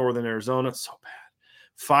 2 to Northern Arizona. So bad.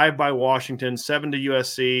 5 by Washington, 7 to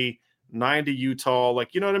USC, 9 to Utah.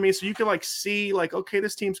 Like, you know what I mean? So you can like see like, okay,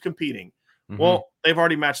 this team's competing. Mm-hmm. Well, they've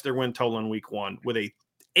already matched their win total in week 1 with a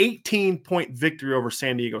 18-point victory over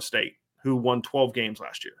San Diego State, who won 12 games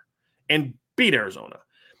last year and beat Arizona.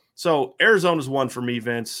 So Arizona's one for me,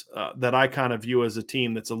 Vince, that I kind of view as a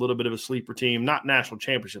team that's a little bit of a sleeper team, not national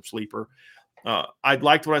championship sleeper. I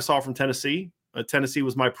liked what I saw from Tennessee. Tennessee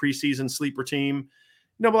was my preseason sleeper team.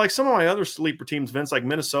 But like some of my other sleeper teams, Vince, like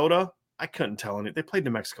Minnesota, I couldn't tell any. They played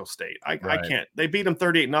New Mexico State. I can't. They beat them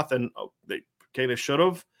 38-0. Oh, they should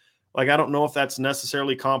have. Like, I don't know if that's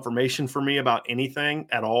necessarily confirmation for me about anything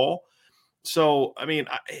at all. So, I mean,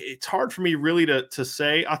 it's hard for me really to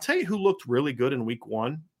say. I'll tell you who looked really good in week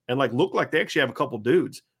 1 and like looked like they actually have a couple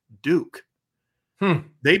dudes. Duke.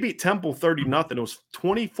 They beat Temple 30-0. It was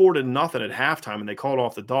 24-0 at halftime, and they called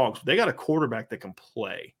off the Dogs. They got a quarterback that can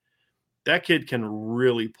play. That kid can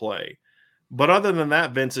really play. But other than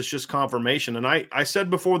that, Vince, it's just confirmation. And I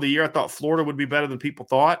said before the year I thought Florida would be better than people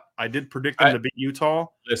thought. I did predict them to beat Utah.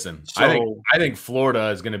 Listen, so, I think Florida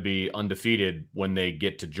is going to be undefeated when they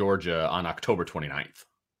get to Georgia on October 29th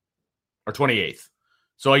or 28th.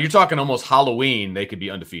 So you're talking almost Halloween, they could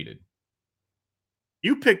be undefeated.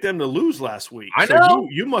 You picked them to lose last week. I know. So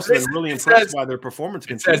you must have been really impressed by their performance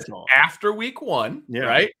against Utah. After week 1,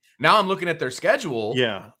 right? Now I'm looking at their schedule.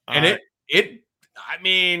 Yeah. And I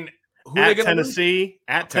mean, who at are they going Tennessee?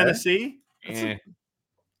 At Tennessee? I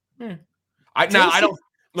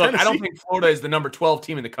don't think Florida is the number 12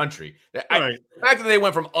 team in the country. The fact that they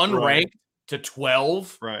went from unranked to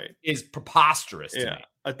 12 is preposterous to me.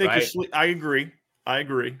 I think I agree.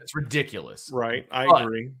 It's ridiculous. Right. I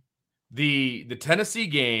agree. The Tennessee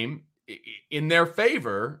game in their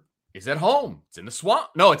favor is at home. It's in the Swamp.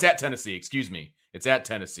 No, it's at Tennessee. Excuse me. It's at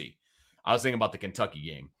Tennessee. I was thinking about the Kentucky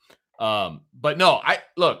game. But no,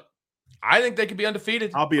 I think they could be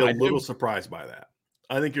undefeated. I'll be a little surprised by that.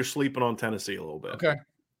 I think you're sleeping on Tennessee a little bit. Okay.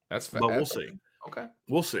 That's fair. But we'll see. Okay.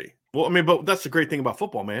 We'll see. Well, I mean, but that's the great thing about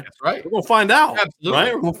football, man. That's right. We're going to find out. Absolutely.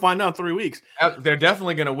 Right? We're going to find out in 3 weeks. They're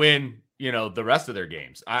definitely going to win, the rest of their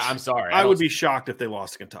games. I'm sorry. I would be shocked if they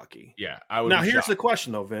lost to Kentucky. Yeah, I would. Now, here's the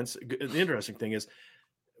question, though, Vince. The interesting thing is,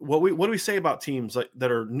 what do we say about teams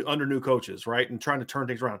that are under new coaches, right, and trying to turn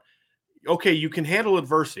things around? Okay, you can handle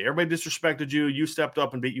adversity. Everybody disrespected you. You stepped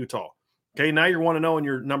up and beat Utah. Okay, now you're 1-0 and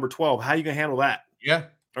you're number 12. How are you going to handle that? Yeah.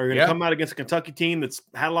 Are you going to come out against a Kentucky team that's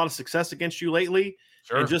had a lot of success against you lately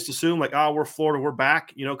and just assume like, we're Florida, we're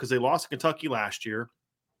back, because they lost to Kentucky last year.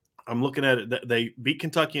 I'm looking at it. They beat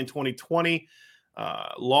Kentucky in 2020,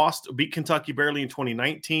 beat Kentucky barely in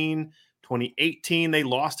 2019. 2018, they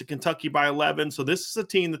lost to Kentucky by 11. So this is a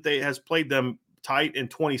team that has played them tight. In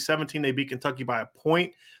 2017, they beat Kentucky by a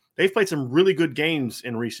point. They've played some really good games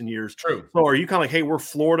in recent years. True. So are you kind of like, hey, we're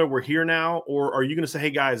Florida, we're here now? Or are you going to say,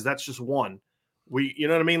 hey, guys, that's just one? You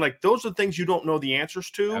know what I mean? Like, those are things you don't know the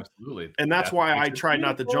answers to. Absolutely. And that's why I try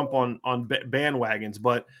not to jump on bandwagons.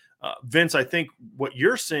 But Vince, I think what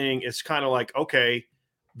you're seeing is kind of like, okay,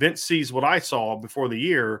 Vince sees what I saw before the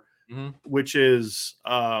year, which is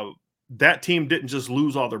that team didn't just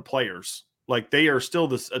lose all their players. Like, they are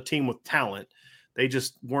still a team with talent. They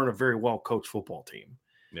just weren't a very well-coached football team.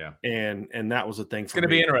 Yeah. And that was a thing. It's going to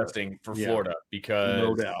be interesting for Florida because,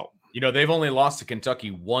 no doubt, they've only lost to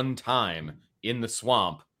Kentucky one time in the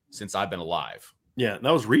Swamp since I've been alive. Yeah,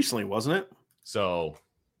 that was recently, wasn't it? So,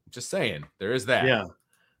 just saying, there is that. Yeah.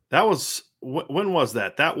 That was – when was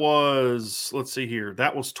that? That was – let's see here.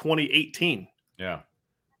 That was 2018. Yeah.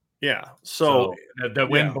 Yeah. So the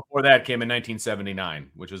win before that came in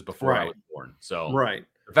 1979, which was before I was born. So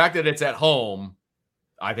the fact that it's at home,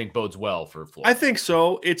 I think bodes well for Florida. I think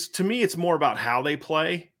so. To me, it's more about how they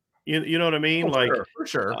play. You know what I mean? For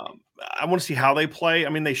sure. I want to see how they play. I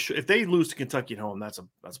mean, if they lose to Kentucky at home, that's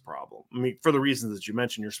a problem. I mean, for the reasons that you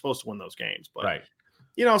mentioned, you're supposed to win those games. But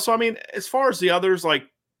so I mean, as far as the others, like,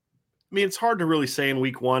 I mean, it's hard to really say in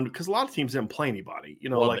week one because a lot of teams didn't play anybody.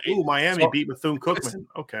 Miami beat Bethune-Cookman.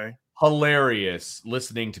 Okay. Hilarious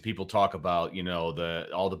listening to people talk about,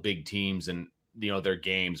 all the big teams and, their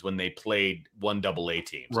games when they played 1AA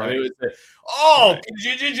teams. Right.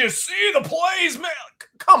 Did you see the plays, man?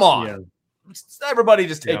 Come on. Yeah. Everybody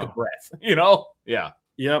just take a breath, Yeah.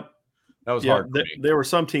 Yep. That was hard. There were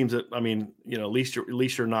some teams that, I mean, at least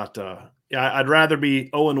you're not I'd rather be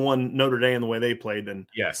 0-1 Notre Dame the way they played than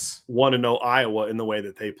 1-0 Iowa in the way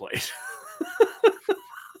that they played.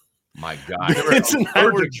 My God. Vince and I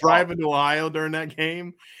were driving to Ohio during that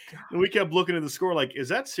game, and we kept looking at the score like, is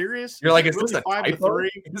that serious? You're like, is this a typo?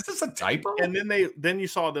 Is this a typo? And then you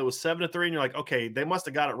saw that it was 7-3, and you're like, okay, they must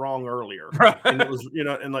have got it wrong earlier. And it was,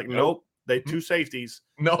 and like, nope, they had 2 safeties.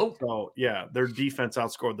 Nope. So, yeah, their defense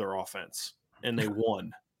outscored their offense, and they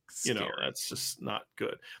won. That's just not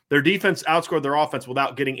good. Their defense outscored their offense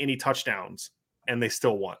without getting any touchdowns, and they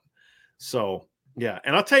still won. So, yeah.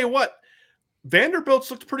 And I'll tell you what,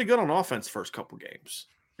 Vanderbilt's looked pretty good on offense first couple games.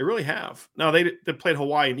 They really have. Now, they played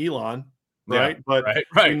Hawaii and Elon, right? Yeah, but right.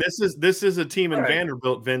 I mean, this is a team in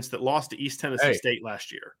Vanderbilt, Vince, that lost to East Tennessee State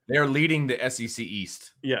last year. They're leading the SEC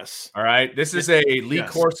East. Yes. All right. This is a Lee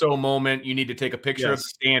Corso moment. You need to take a picture of the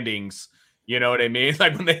standings. You know what I mean?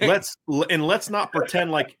 Like when let's not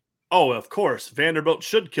pretend like, oh, of course, Vanderbilt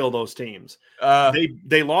should kill those teams.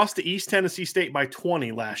 They lost to East Tennessee State by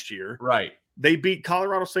 20 last year. Right. They beat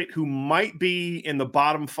Colorado State, who might be in the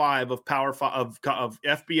bottom 5 of Power 5 of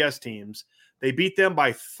FBS teams. They beat them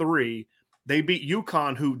by 3. They beat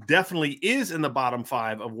UConn, who definitely is in the bottom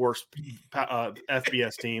 5 of worst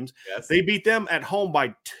FBS teams. Yes. They beat them at home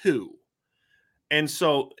by 2. And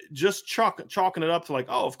so just chalking it up to like,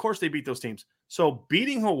 oh, of course they beat those teams. So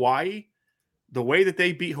beating Hawaii, the way that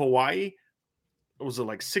they beat Hawaii, was it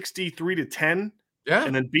like 63-10? Yeah.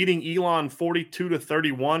 And then beating Elon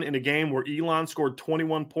 42-31 in a game where Elon scored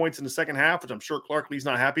 21 points in the second half, which I'm sure Clark Lee's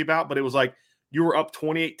not happy about, but it was like you were up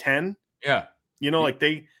 28-10. Yeah. Like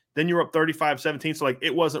then you were up 35-17. So like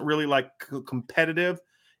it wasn't really like competitive.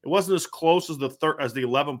 It wasn't as close as the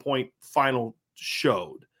 11-point final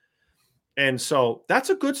showed. And so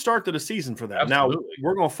that's a good start to the season for them. Absolutely. Now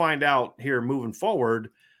we're going to find out here moving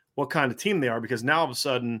forward what kind of team they are, because now all of a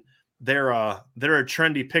sudden they're a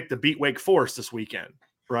trendy pick to beat Wake Forest this weekend,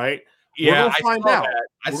 right? Yeah, we're gonna find out.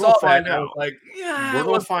 I saw that. I was like, we're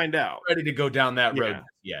going to find out. Ready to go down that road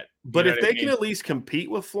yet? But if they can at least compete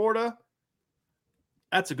with Florida,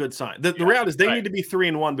 that's a good sign. The reality is they need to be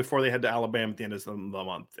 3-1 before they head to Alabama at the end of the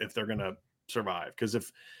month if they're going to survive. Because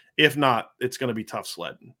if not, it's going to be tough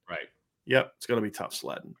sledding. Right. Yep, it's going to be tough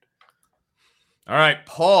sledding. All right,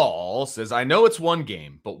 Paul says, I know it's one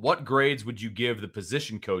game, but what grades would you give the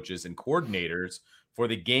position coaches and coordinators for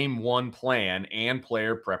the game 1 plan and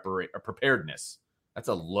player preparedness? That's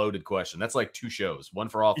a loaded question. That's like 2 shows, one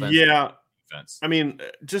for offense and defense. I mean,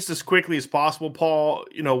 just as quickly as possible, Paul,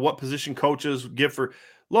 what position coaches give for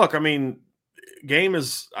 – look, I mean,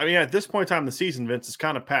 at this point in time in the season, Vince, is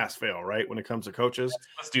kind of pass-fail, right, when it comes to coaches.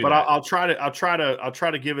 Let's do that. But I'll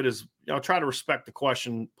try to give it as – I'll try to respect the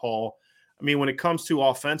question, Paul. I mean, when it comes to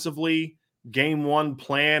offensively, game 1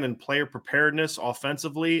 plan and player preparedness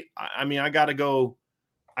offensively, I mean, I got to go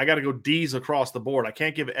D's across the board. I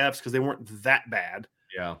can't give F's because they weren't that bad.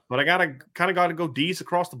 Yeah. But I got to go D's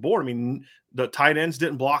across the board. I mean, the tight ends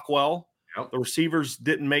didn't block well. Yep. The receivers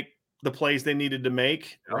didn't make the plays they needed to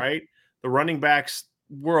make, right? The running backs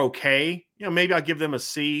were okay. You know, maybe I'll give them a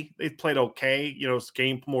C. They've played okay. You know, it's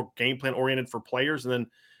more game plan oriented for players, and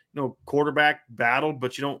then quarterback battled,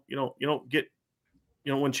 but you don't get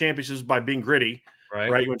win championships by being gritty,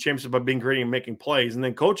 right? You win championships by being gritty and making plays, and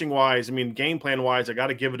then coaching wise, I mean, game plan wise, I got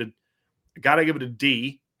to give it a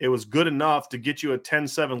D. It was good enough to get you a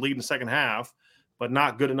 10-7 lead in the second half, but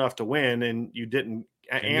not good enough to win, and you didn't.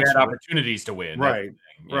 And you had opportunities to win.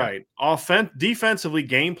 Right. Defensively,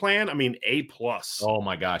 game plan, I mean, A+. Oh,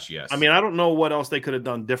 my gosh, yes. I mean, I don't know what else they could have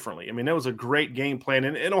done differently. I mean, that was a great game plan.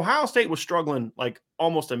 And Ohio State was struggling, like,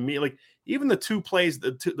 almost immediately. Even the 2 plays,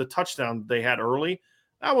 the touchdown they had early,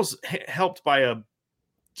 that was helped by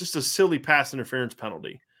just a silly pass interference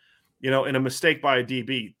penalty, and a mistake by a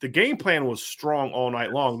DB. The game plan was strong all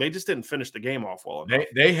night long. They just didn't finish the game off well enough.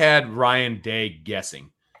 They had Ryan Day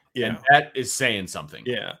guessing. Yeah. And that is saying something.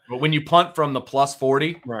 Yeah. But when you punt from the plus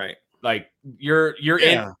 40, right, like you're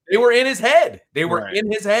in, they were in his head. They were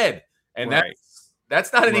in his head. And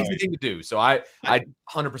that's not an easy thing to do. So I 100%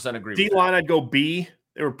 agree with that. D-line, I'd go B.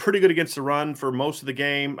 They were pretty good against the run for most of the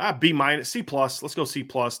game. B-, C+. Let's go C+.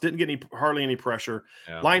 Didn't get hardly any pressure.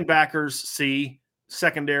 Yeah. Linebackers, C.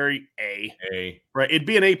 Secondary, A. Right. It'd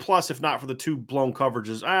be an A+ if not for the 2 blown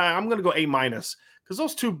coverages. I'm going to go A- because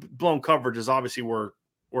those 2 blown coverages obviously were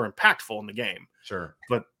impactful in the game. Sure.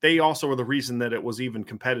 But they also were the reason that it was even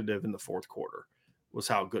competitive in the fourth quarter, was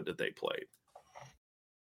how good that they played.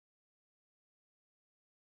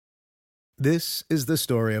 This is the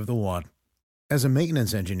story of the one. As a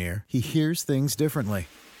maintenance engineer, he hears things differently.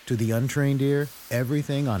 To the untrained ear,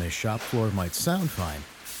 everything on his shop floor might sound fine,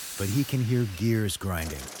 but he can hear gears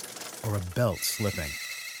grinding or a belt slipping.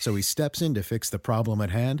 So he steps in to fix the problem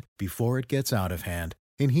at hand before it gets out of hand.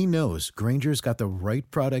 And he knows Grainger's got the right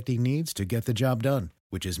product he needs to get the job done,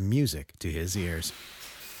 which is music to his ears.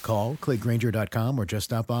 Call, click Grainger.com, or just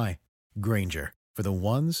stop by. Grainger, for the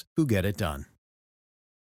ones who get it done.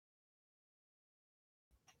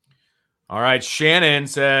 All right, Shannon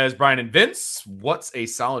says, Brian and Vince, what's a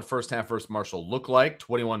solid first half versus Marshall look like?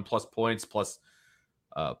 21 plus points plus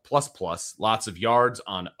lots of yards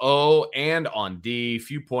on O and on D,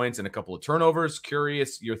 few points and a couple of turnovers.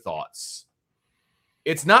 Curious your thoughts.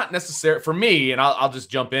 It's not necessary for me, and I'll just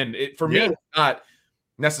jump in. Me, it's not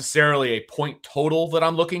necessarily a point total that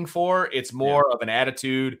I'm looking for. It's more of an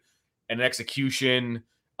attitude and an execution,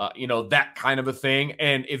 that kind of a thing.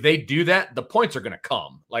 And if they do that, the points are going to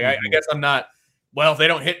come. Like, I guess I'm not, if they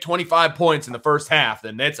don't hit 25 points in the first half,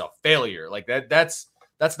 then that's a failure. Like that's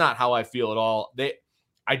not how I feel at all.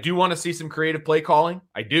 I do want to see some creative play calling.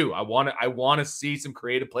 I do. I want to see some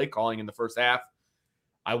creative play calling in the first half.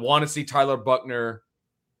 I want to see Tyler Buchner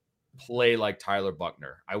play like Tyler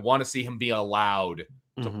Buchner. I want to see him be allowed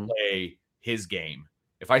to play his game.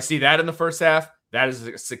 If I see that in the first half, that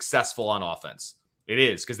is successful on offense. It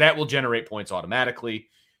is, because that will generate points automatically.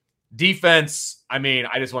 Defense, I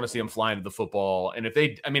just want to see them flying to the football. And if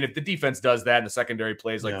the defense does that and the secondary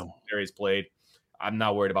plays like the secondary has played, I'm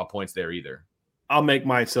not worried about points there either. I'll make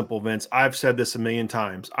mine simple, Vince. I've said this a million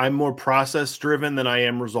times. I'm more process driven than I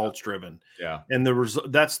am results driven. Yeah. And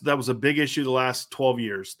that was a big issue the last 12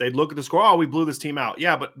 years. They'd look at the score. Oh, we blew this team out.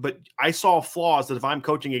 Yeah. But I saw flaws that if I'm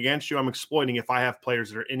coaching against you, I'm exploiting if I have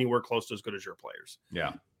players that are anywhere close to as good as your players.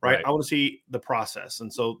 Yeah. Right. I want to see the process.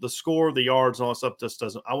 And so the score, the yards and all that stuff just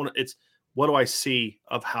doesn't, it's what do I see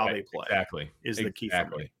of how they play? Exactly. Is the key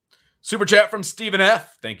for me. Super chat from Stephen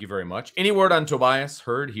F. Thank you very much. Any word on Tobias?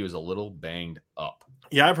 Heard he was a little banged up.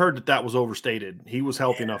 Yeah, I've heard that was overstated. He was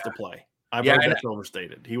healthy enough to play. I've heard that's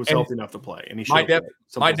overstated. He was healthy enough to play, and he showed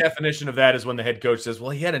my definition of that is when the head coach says, "Well,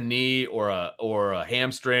 he had a knee or a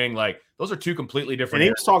hamstring." Like those are two completely different. And he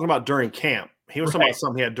was talking about during camp. He was talking about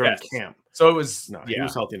something he had during camp. So it was. He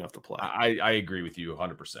was healthy enough to play. I agree with you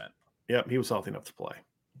 100%. Yep, he was healthy enough to play.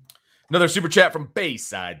 Another super chat from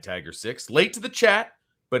Bayside Tiger 6. Late to the chat,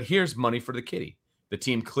 but here's money for the kitty. The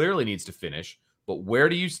team clearly needs to finish, but where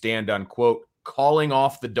do you stand on, quote, calling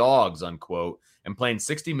off the dogs, unquote, and playing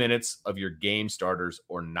 60 minutes of your game starters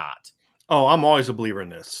or not? Oh, I'm always a believer in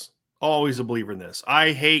this. Always a believer in this.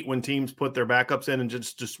 I hate when teams put their backups in and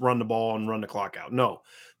just run the ball and run the clock out. No,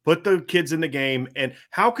 put the kids in the game. And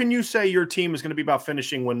how can you say your team is going to be about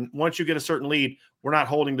finishing when once you get a certain lead, we're not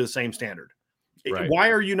holding to the same standard? Right. Why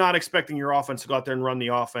are you not expecting your offense to go out there and run the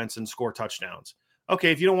offense and score touchdowns?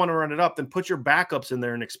 Okay, if you don't want to run it up, then put your backups in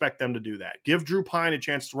there and expect them to do that. Give Drew Pine a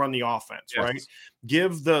chance to run the offense, right?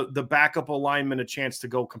 Give the backup alignment a chance to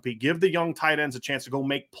go compete. Give the young tight ends a chance to go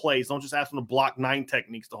make plays. Don't just ask them to block 9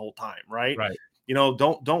 techniques the whole time, right? You know,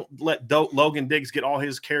 don't let Logan Diggs get all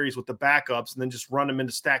his carries with the backups and then just run them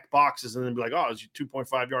into stacked boxes and then be like, oh, it's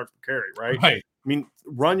 2.5 yards per carry, right? Right. I mean,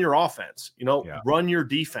 run your offense, run your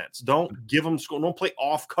defense. Don't give them score. Don't play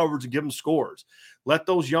off coverage and give them scores. Let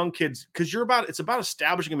those young kids, because it's about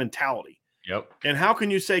establishing a mentality. Yep. And how can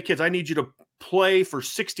you say, kids, I need you to play for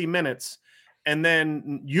 60 minutes and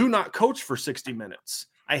then you not coach for 60 minutes?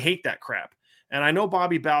 I hate that crap. And I know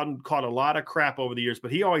Bobby Bowden caught a lot of crap over the years,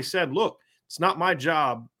 but he always said, look, it's not my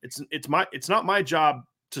job. It's not my job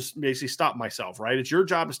to basically stop myself, right? It's your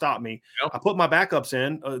job to stop me. Yep. I put my backups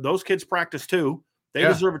in. Those kids practice too. They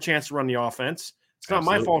deserve a chance to run the offense. It's not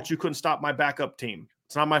my fault you couldn't stop my backup team.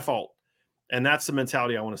 It's not my fault. And that's the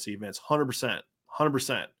mentality I want to see, Vince. 100%.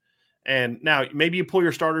 And now maybe you pull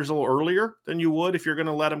your starters a little earlier than you would if you're going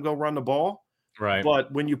to let them go run the ball. Right.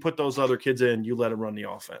 But when you put those other kids in, you let them run the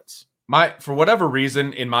offense. For whatever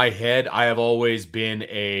reason, in my head, I have always been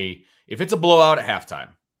if it's a blowout at halftime,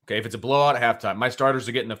 okay, if it's a blowout at halftime, my starters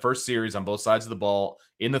are getting the first series on both sides of the ball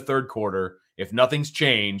in the third quarter. If nothing's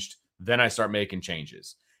changed, then I start making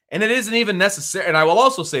changes. And it isn't even necessary. And I will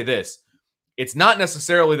also say this. It's not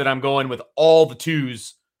necessarily that I'm going with all the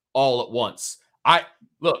twos all at once.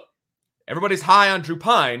 Look, everybody's high on Drew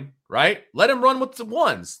Pine, right? Let him run with the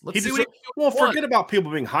ones. Let's see what he can do. Forget about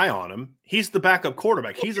people being high on him. He's the backup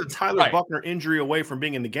quarterback. He's a Tyler Buckner injury away from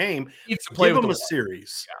being in the game. He needs to play Give him a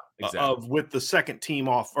series with the second team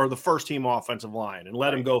off or the first team offensive line and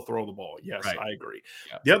let him go throw the ball. Yes, I agree.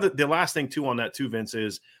 Yeah. The last thing too on that too, Vince,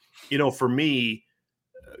 is, for me,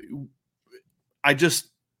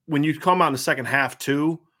 when you come out in the second half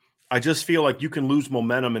too, I just feel like you can lose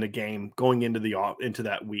momentum in a game going into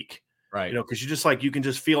that week. Right. Because you can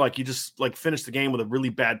just feel like you just finish the game with a really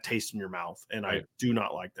bad taste in your mouth. And I do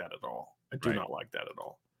not like that at all. I do not like that at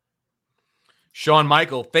all. Sean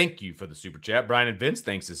Michael, thank you for the super chat. Brian and Vince,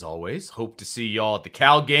 thanks as always. Hope to see y'all at the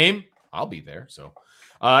Cal game. I'll be there. So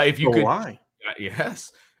if you could,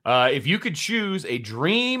 yes. If you could choose a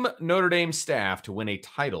dream Notre Dame staff to win a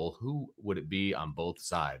title, who would it be on both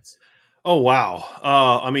sides? Oh,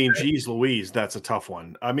 wow. Geez Louise, that's a tough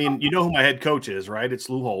one. You know who my head coach is, right? It's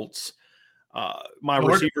Lou Holtz. My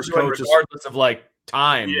receivers coach is regardless of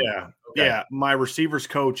time. Yeah. Okay. Yeah. My receivers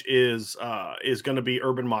coach is going to be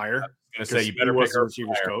Urban Meyer. I was going to say, you better pick a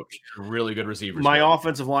receivers coach. Really good receivers. My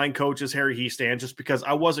offensive line coach is Harry Hiestand, just because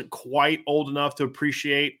I wasn't quite old enough to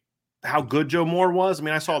appreciate how good Joe Moore was.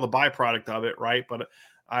 I saw the byproduct of it, right? But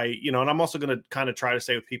and I'm also going to kind of try to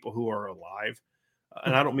stay with people who are alive.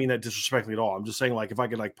 And I don't mean that disrespectfully at all. I'm just saying, if I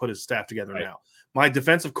could put his staff together now. My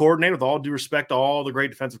defensive coordinator, with all due respect to all the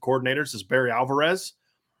great defensive coordinators, is Barry Alvarez.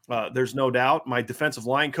 There's no doubt. My defensive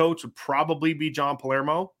line coach would probably be John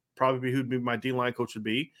Palermo. Probably who'd be my D-line coach would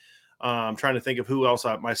be. I'm trying to think of who else.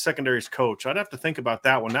 My secondaries coach. I'd have to think about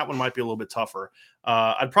that one. That one might be a little bit tougher.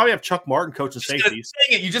 I'd probably have Chuck Martin coaching safeties.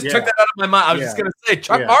 You just took that out of my mind. I was just going to say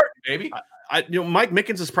Chuck Martin, baby. Mike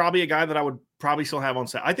Mickens is probably a guy that I would probably still have on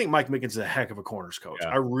set. I think Mike Mickens is a heck of a corners coach. Yeah.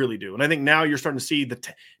 I really do. And I think now you're starting to see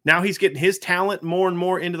now he's getting his talent more and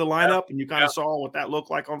more into the lineup, and you kind of saw what that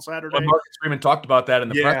looked like on Saturday. Well, Marcus Freeman talked about that in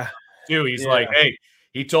the press too. He's like, hey,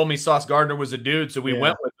 he told me Sauce Gardner was a dude, so we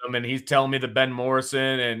went with him, and he's telling me that Ben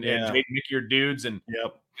Morrison and Jaden Mickey are dudes. And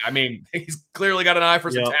he's clearly got an eye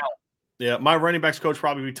for some talent. Yeah, my running backs coach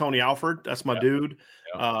probably be Tony Alford. That's my dude.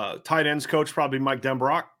 Tight ends coach probably Mike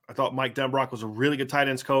Denbrock. I thought Mike Denbrock was a really good tight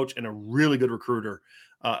ends coach and a really good recruiter.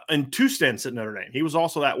 And two stints at Notre Dame. He was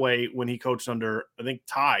also that way when he coached under, I think,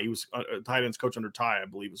 Ty. He was a tight ends coach under Ty, I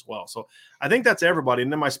believe, as well. So I think that's everybody.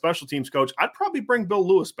 And then my special teams coach, I'd probably bring Bill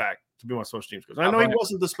Lewis back to be my special teams coach. I know he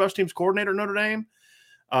wasn't the special teams coordinator at Notre Dame,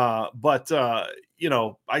 but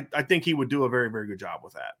I think he would do a very, very good job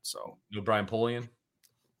with that. So no Brian Polian.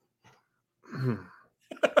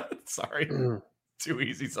 Sorry, too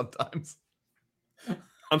easy sometimes.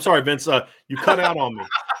 I'm sorry, Vince. You cut out on me.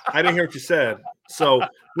 I didn't hear what you said. So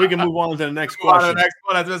we can move on to the next question.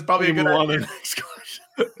 That's probably a good idea. To the next question.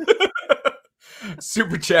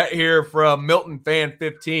 Super chat here from Milton Fan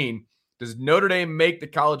 15. Does Notre Dame make the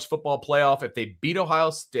college football playoff if they beat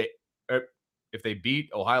Ohio State? If they beat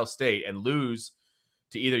Ohio State and lose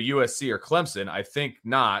to either USC or Clemson? I think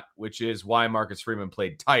not, which is why Marcus Freeman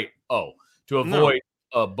played tight. To avoid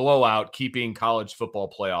a blowout, keeping college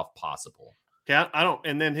football playoff possible. Yeah, I don't.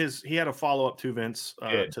 And then he had a follow up too, Vince,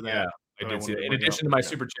 to that. Yeah, I did see that. In addition to my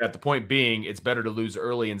super chat, the point being, it's better to lose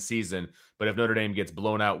early in season. But if Notre Dame gets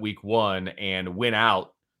blown out week 1 and win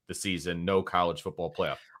out the season, no college football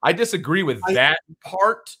playoff. I disagree with that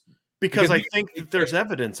part because I think that there's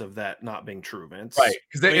evidence of that not being true, Vince. Right?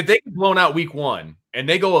 Because if they get blown out week 1 and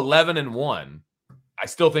they go 11-1, I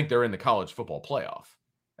still think they're in the college football playoff.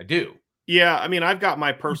 I do. Yeah, I mean, I've got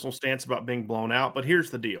my personal stance about being blown out, but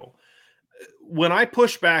here's the deal. When I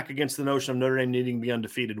push back against the notion of Notre Dame needing to be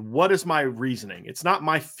undefeated, what is my reasoning? It's not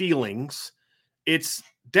my feelings. It's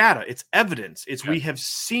data. It's evidence. It's we have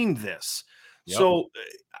seen this. Yep. So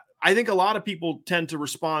I think a lot of people tend to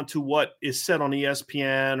respond to what is said on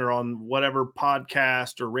ESPN or on whatever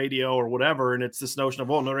podcast or radio or whatever. And it's this notion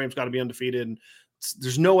of, oh, Notre Dame's got to be undefeated. And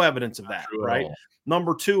there's no evidence of that, right?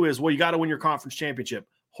 Number two is, well, you got to win your conference championship.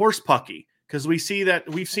 Horse pucky, because we see that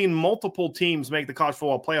we've seen multiple teams make the college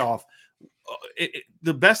football playoff.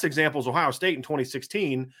 The best example is Ohio State in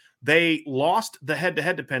 2016. They lost the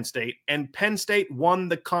head-to-head to Penn State, and Penn State won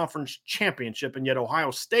the conference championship, and yet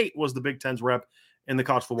Ohio State was the Big Ten's rep in the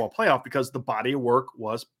college football playoff because the body of work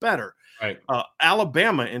was better. Right.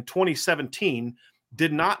 Alabama in 2017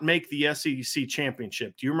 did not make the SEC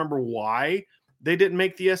championship. Do you remember why they didn't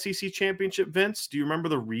make the SEC championship, Vince? Do you remember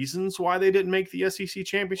the reasons why they didn't make the SEC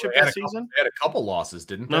championship that season? They had a couple losses,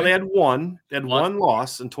 didn't they? No, they had one. They had one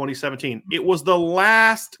loss in 2017. It was the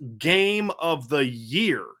last game of the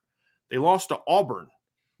year. They lost to Auburn,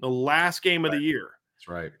 the last game of the year. That's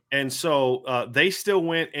right. And so they still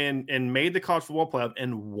went and made the college football playoff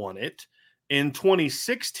and won it. In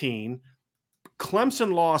 2016,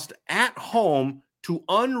 Clemson lost at home to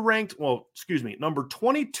number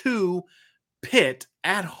 22 Pitt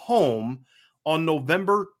at home on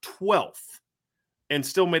November 12th and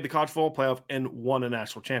still made the college football playoff and won a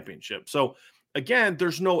national championship. So again,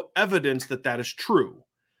 there's no evidence that that is true.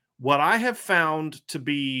 What I have found to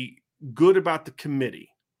be good about the committee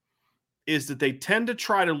is that they tend to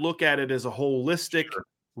try to look at it as a holistic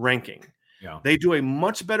ranking. Yeah. They do a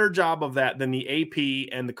much better job of that than the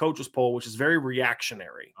AP and the coaches poll, which is very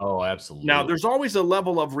reactionary. Oh, absolutely. Now, there's always a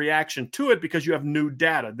level of reaction to it because you have new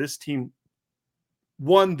data. This team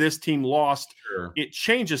won, this team lost. Sure. It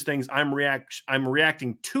changes things. I'm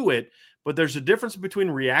reacting to it, but there's a difference between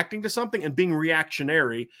reacting to something and being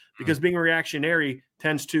reactionary, because being reactionary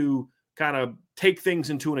tends to kind of take things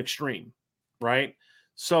into an extreme, right?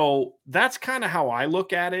 So that's kind of how I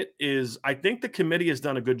look at it. Is I think the committee has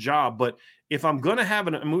done a good job, but if I'm going to have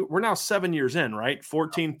we're now 7 years in, right?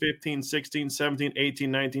 14, 15, 16, 17,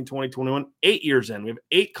 18, 19, 20, 21, 8 years in. We have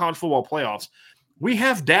 8 college football playoffs. We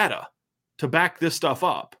have data to back this stuff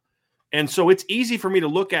up. And so it's easy for me to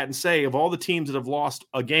look at and say, of all the teams that have lost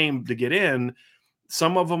a game to get in,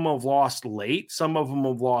 some of them have lost late, some of them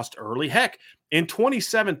have lost early. Heck, in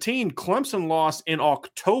 2017, Clemson lost in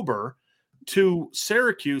October to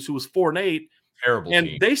Syracuse, who was 4-8. Terrible and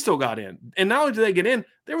team. They still got in. And not only did they get in,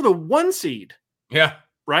 they were the 1 seed. Yeah.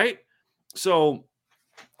 Right? So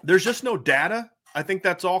there's just no data. I think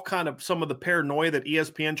that's all kind of some of the paranoia that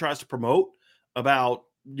ESPN tries to promote about,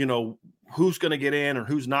 who's going to get in or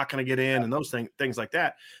who's not going to get in and those things like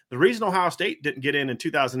that. The reason Ohio State didn't get in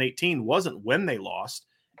 2018 wasn't when they lost.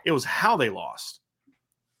 It was how they lost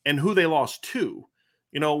and who they lost to.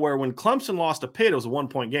 Where when Clemson lost to Pitt, it was a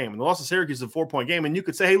 1-point game, and the loss to Syracuse is a 4-point game. And you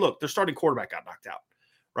could say, hey, look, their starting quarterback got knocked out,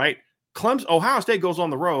 right? Ohio State goes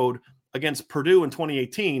on the road against Purdue in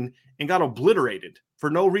 2018 and got obliterated for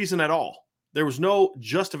no reason at all. There was no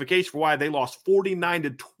justification for why they lost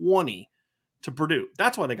 49-20 to Purdue.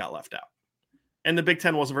 That's why they got left out. And the Big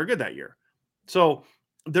Ten wasn't very good that year. So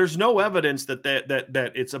there's no evidence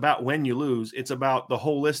that it's about when you lose. It's about the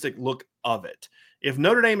holistic look of it. If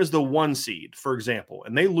Notre Dame is the 1 seed, for example,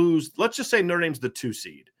 and they lose, let's just say Notre Dame's the 2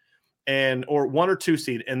 seed or 1 or 2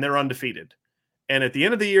 seed, and they're undefeated. And at the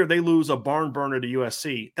end of the year, they lose a barn burner to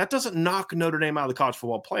USC. That doesn't knock Notre Dame out of the college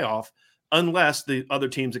football playoff unless the other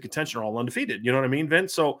teams in contention are all undefeated. You know what I mean,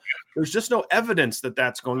 Vince? So there's just no evidence that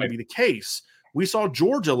that's going to be the case. We saw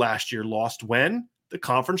Georgia last year lost when? The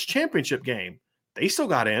conference championship game. They still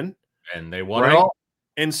got in. And they won it all.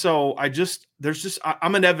 And so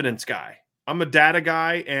I'm an evidence guy. I'm a data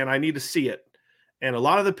guy, and I need to see it. And a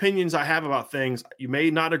lot of the opinions I have about things, you may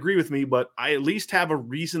not agree with me, but I at least have a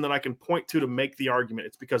reason that I can point to make the argument.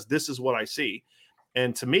 It's because this is what I see.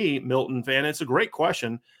 And to me, Milton, Van, it's a great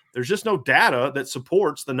question. There's just no data that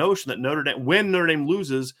supports the notion that when Notre Dame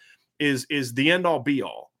loses is the end all be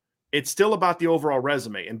all. It's still about the overall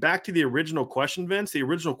resume. And back to the original question, Vince, the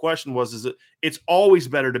original question was, it's always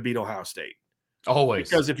better to beat Ohio State. Always.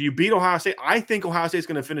 Because if you beat Ohio State, I think Ohio State's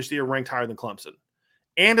going to finish the year ranked higher than Clemson.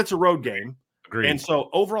 And it's a road game. Agreed. And so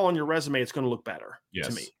overall on your resume, it's going to look better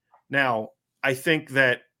to me. Now, I think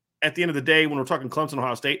that at the end of the day, when we're talking Clemson,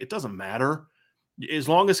 Ohio State, it doesn't matter. As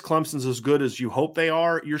long as Clemson's as good as you hope they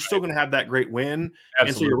are, you're still going to have that great win. Absolutely.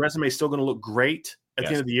 And so your resume is still going to look great at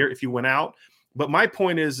the end of the year if you win out. But my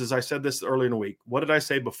point is I said this earlier in the week. What did I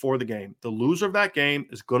say before the game? The loser of that game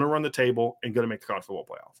is going to run the table and going to make the college football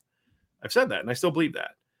playoff. I've said that, and I still believe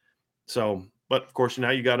that. So, but of course, now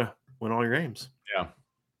you got to win all your games. Yeah.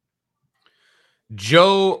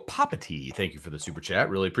 Joe Papati, thank you for the super chat.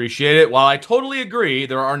 Really appreciate it. While I totally agree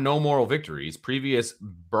there are no moral victories, previous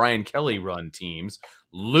Brian Kelly run teams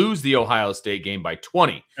lose the Ohio State game by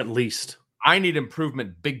 20. At least. I need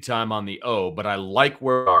improvement big time on the O, but I like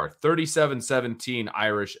where we are. 37-17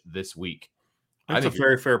 Irish this week. That's a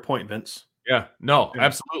very fair point, Vince. Yeah, no,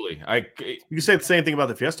 absolutely. You can say the same thing about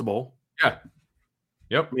the Fiesta Bowl. Yeah.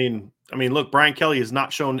 Yep. I mean, look, Brian Kelly has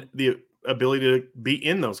not shown the ability to be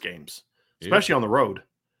in those games, especially on the road.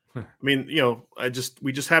 I mean,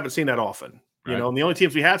 we just haven't seen that often. You know, and the only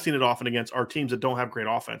teams we have seen it often against are teams that don't have great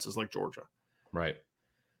offenses like Georgia. Right.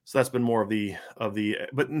 So that's been more of the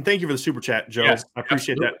but thank you for the super chat, Joe. Yes, I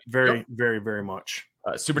appreciate that very, very, very much.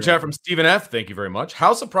 Super chat from Stephen F. Thank you very much.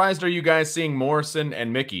 How surprised are you guys seeing Morrison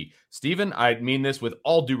and Mickey? Stephen, I mean this with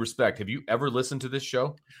all due respect. Have you ever listened to this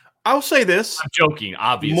show? I'll say this. I'm joking,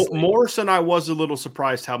 obviously. Morrison, I was a little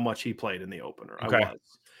surprised how much he played in the opener. Okay. I was.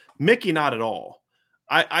 Mickey, not at all.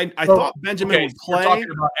 I thought Benjamin would play. You're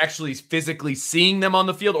talking about actually physically seeing them on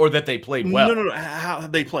the field, or that they played well? No. How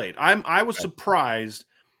they played. I was surprised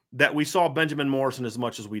that we saw Benjamin Morrison as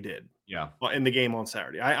much as we did. Yeah. In the game on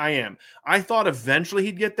Saturday. I am. I thought eventually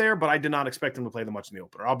he'd get there, but I did not expect him to play that much in the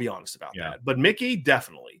opener. I'll be honest about that. But Mickey,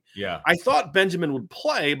 definitely. Yeah. I thought Benjamin would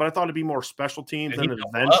play, but I thought it'd be more special teams, and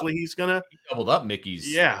eventually he's gonna doubled up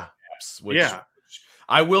Mickey's snaps, which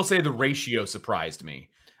I will say the ratio surprised me.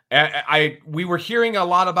 We were hearing a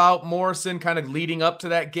lot about Morrison kind of leading up to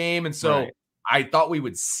that game, and so I thought we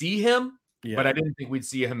would see him, but I didn't think we'd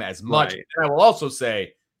see him as much. And I will also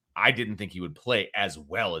say I didn't think he would play as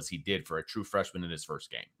well as he did for a true freshman in his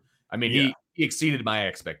first game. I mean, he exceeded my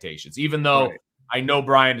expectations, even though I know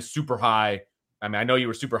Brian is super high. I mean, I know you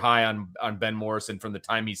were super high on Ben Morrison from the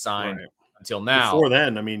time he signed until now. Before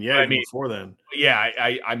then, before then. Yeah,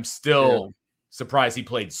 I'm still surprised he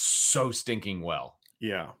played so stinking well.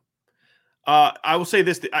 Yeah. I will say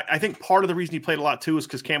this. I think part of the reason he played a lot, too, is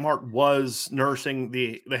because Cam Hart was nursing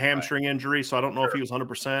the hamstring injury, so I don't know if he was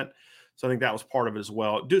 100%. So I think that was part of it as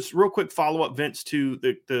well. Just real quick follow-up, Vince, to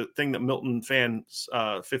the thing that Milton Fans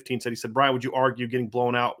 15 said. He said, Brian, would you argue getting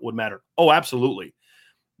blown out would matter? Oh, absolutely.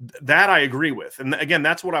 That I agree with. And again,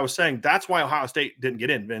 that's what I was saying. That's why Ohio State didn't get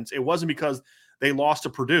in, Vince. It wasn't because they lost to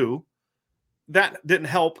Purdue. That didn't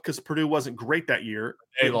help because Purdue wasn't great that year.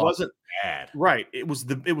 It wasn't bad. Right. It was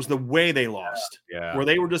the way they lost. Yeah. Where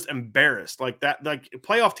they were just embarrassed. Like that, like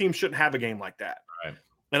playoff teams shouldn't have a game like that. Right.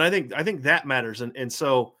 And I think that matters.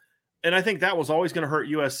 And I think that was always going to hurt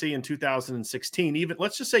USC in 2016. Even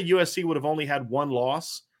let's just say USC would have only had one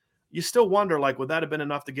loss. You still wonder, like, would that have been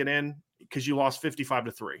enough to get in? Because you lost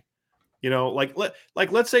 55-3. You know,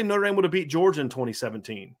 let's say Notre Dame would have beat Georgia in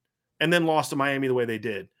 2017 and then lost to Miami the way they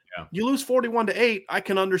did. Yeah. You lose 41-8. I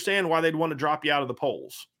can understand why they'd want to drop you out of the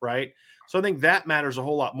polls, right? So I think that matters a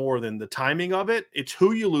whole lot more than the timing of it. It's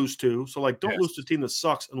who you lose to. So, like, don't lose to a team that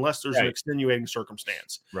sucks unless there's an extenuating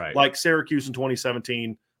circumstance. Right. Like Syracuse in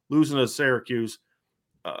 2017, losing to Syracuse.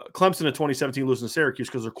 Clemson in 2017 losing to Syracuse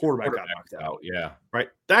because their quarterback got knocked out. Yeah. Right.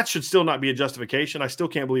 That should still not be a justification. I still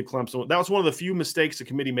can't believe Clemson. That was one of the few mistakes the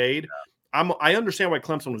committee made. Yeah. I understand why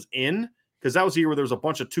Clemson was in, because that was the year where there was a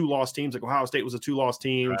bunch of 2-loss teams. Like Ohio State was a 2-loss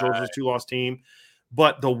team. Georgia was a 2-loss team.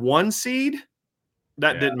 But the 1 seed,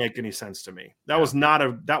 that didn't make any sense to me. That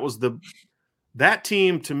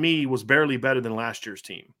team to me was barely better than last year's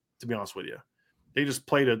team, to be honest with you. They just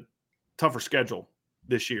played a tougher schedule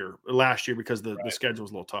last year because the schedule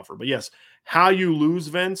was a little tougher. But yes, how you lose,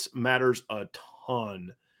 Vince, matters a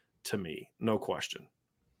ton to me. No question.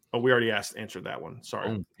 Oh, we already answered that one.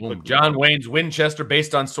 Sorry. John Wayne's Winchester,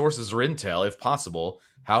 based on sources or intel, if possible,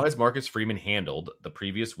 how has Marcus Freeman handled the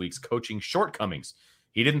previous week's coaching shortcomings?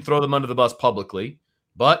 He didn't throw them under the bus publicly,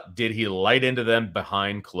 but did he light into them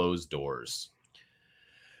behind closed doors?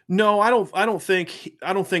 No, I don't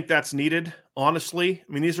think that's needed, honestly.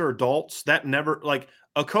 I mean, these are adults. That never, like,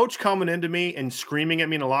 a coach coming into me and screaming at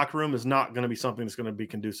me in a locker room is not going to be something that's going to be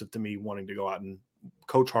conducive to me wanting to go out and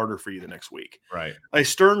coach harder for you the next week. Right. Like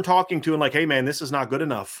stern talking to him, like, hey man, this is not good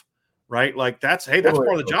enough. Right. Like that's part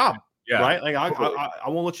of the job. Yeah. Right. Like I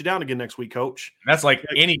won't let you down again next week, coach. And that's like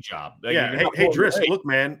any job. Like, Hey, Driss, look,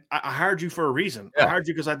 man, I hired you for a reason. Yeah. I hired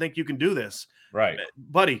you because I think you can do this. Right.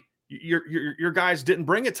 Buddy, your guys didn't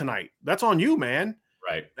bring it tonight. That's on you, man.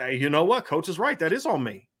 Right. Hey, you know what? Coach is right. That is on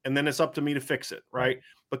me. And then it's up to me to fix it. Right.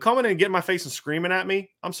 But coming in and getting my face and screaming at me,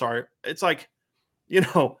 I'm sorry. It's like,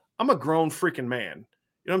 I'm a grown freaking man.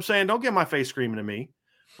 You know what I'm saying? Don't get in my face screaming at me.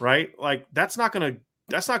 Right. Like that's not going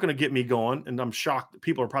to get me going. And I'm shocked.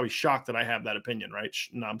 People are probably shocked that I have that opinion. Right.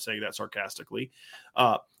 No, I'm saying that sarcastically.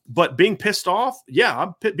 But being pissed off,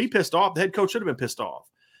 be pissed off. The head coach should have been pissed off.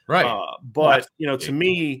 Right. But, to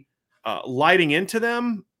me, lighting into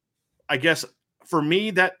them, I guess for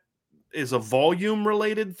me, that is a volume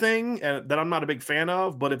related thing that I'm not a big fan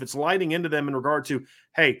of. But if it's lighting into them in regard to,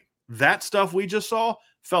 hey, that stuff we just saw,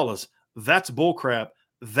 fellas, that's bullcrap.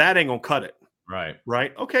 That ain't going to cut it. Right.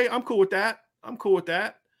 Right. Okay. I'm cool with that.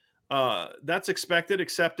 That's expected,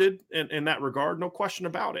 accepted in that regard. No question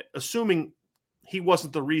about it. Assuming he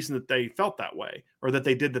wasn't the reason that they felt that way or that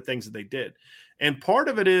they did the things that they did. And part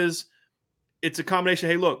of it is it's a combination.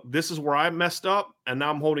 Hey, look, this is where I messed up. And now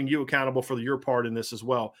I'm holding you accountable for your part in this as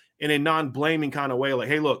well. In a non-blaming kind of way. Like,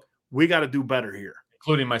 hey, look, we got to do better here.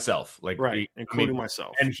 Including myself. Including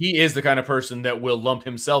myself. And he is the kind of person that will lump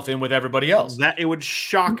himself in with everybody else. That it would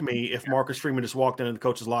shock me if Marcus Freeman just walked into the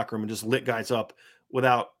coach's locker room and just lit guys up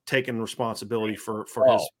without taking responsibility for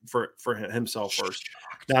himself first.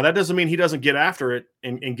 Now that doesn't mean he doesn't get after it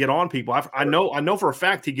and get on people. I know for a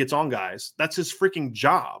fact he gets on guys. That's his freaking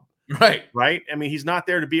job. Right. I mean, he's not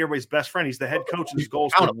there to be everybody's best friend. He's the head coach and his goal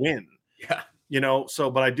is to win. Yeah.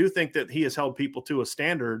 But I do think that he has held people to a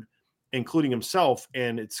standard, including himself,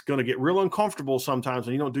 and it's going to get real uncomfortable sometimes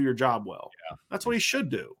when you don't do your job well. Yeah. That's what he should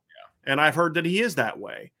do. Yeah. And I've heard that he is that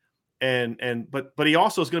way. But he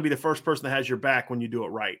also is going to be the first person that has your back when you do it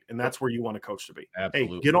right. And that's where you want a coach to be.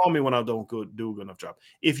 Absolutely. Hey, get on me when I don't do a good enough job.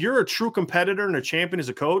 If you're a true competitor and a champion as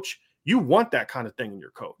a coach, you want that kind of thing in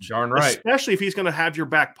your coach. Darn right. Especially if he's going to have your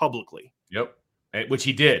back publicly. Yep. Which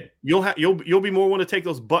he did. You'll be more willing to take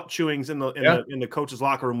those butt chewings in the coach's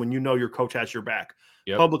locker room when you know your coach has your back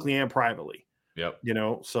publicly and privately. Yep.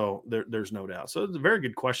 So there's no doubt. So it's a very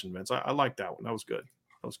good question, Vince. I like that one. That was good.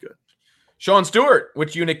 Sean Stewart,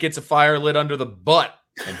 which unit gets a fire lit under the butt?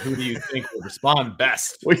 And who do you think will respond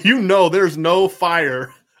best? Well, there's no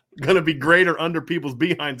fire going to be greater under people's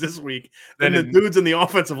behinds this week than the dudes in the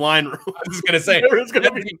offensive line room. I was going to say, there is going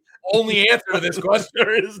to be the only answer to this question.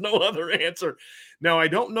 There is no other answer. Now, I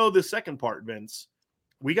don't know the second part, Vince.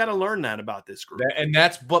 We got to learn that about this group. And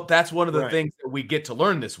that's one of the things that we get to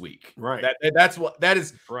learn this week. Right. That's one of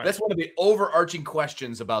the overarching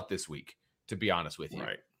questions about this week, to be honest with you.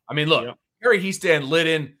 Right. I mean, look, Harry Hiestand lit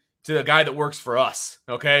in to the guy that works for us.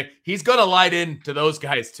 Okay. He's going to light in to those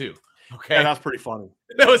guys too. Okay. Yeah, that's pretty funny.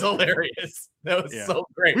 That was hilarious. That was so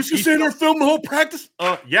great. We're just sitting there filming the whole practice.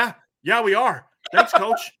 Yeah, we are. Thanks,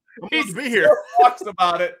 Coach. I'm glad to be here. He talks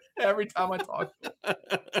about it every time I talk to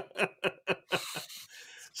him.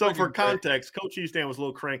 So for context, Coach Hiestand was a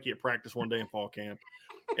little cranky at practice one day in fall camp.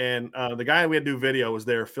 And the guy we had to do video was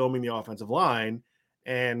there filming the offensive line.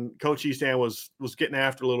 And Coach Hiestand was getting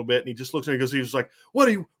after a little bit. And he just looks at me because he was like, what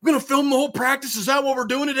are you going to film the whole practice? Is that what we're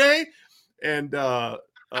doing today? And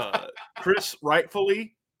Chris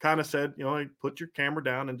rightfully kind of said, put your camera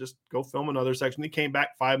down and just go film another section. He came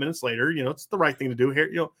back 5 minutes later. It's the right thing to do here.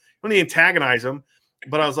 You don't need to antagonize him.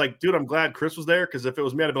 But I was like, dude, I'm glad Chris was there, because if it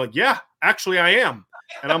was me, I'd be like, yeah, actually I am.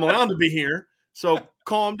 And I'm allowed to be here. So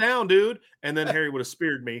calm down, dude. And then Harry would have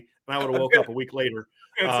speared me, and I would have woke up a week later.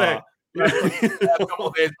 A couple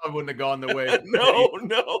of days I wouldn't have gone the way. No.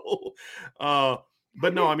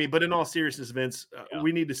 But no, I mean, but in all seriousness, Vince,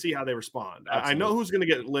 we need to see how they respond. Absolutely. I know who's going to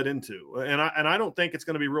get lit into, and I don't think it's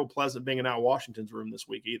going to be real pleasant being in Al Washington's room this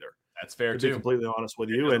week either. That's fair, to be completely honest with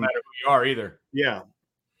you. It doesn't matter who you are either. Yeah.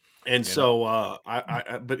 And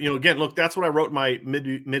but again, look, that's what I wrote in my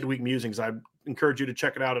midweek musings. I encourage you to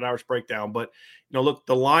check it out at Irish Breakdown. But look,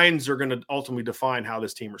 the lines are going to ultimately define how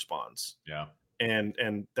this team responds. Yeah.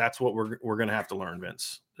 And that's what we're going to have to learn,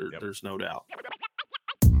 Vince. There's no doubt.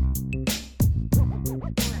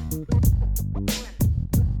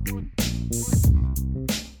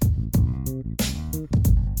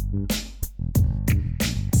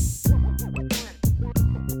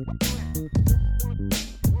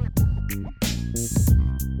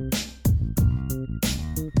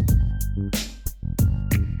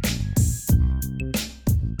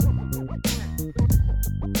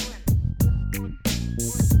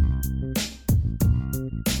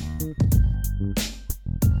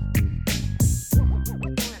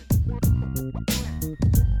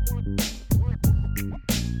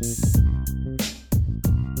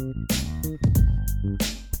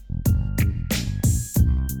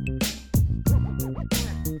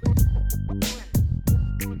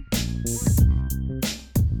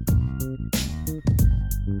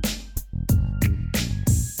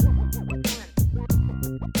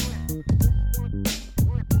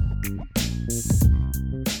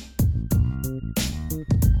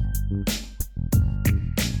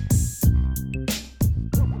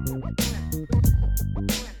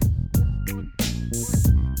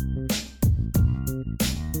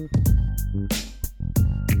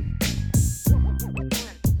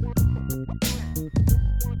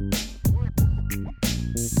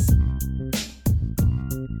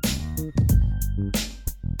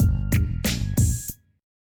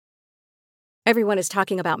 Everyone is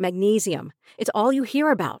talking about magnesium. It's all you hear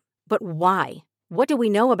about. But why? What do we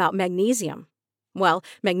know about magnesium? Well,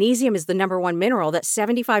 magnesium is the number one mineral that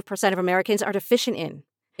 75% of Americans are deficient in.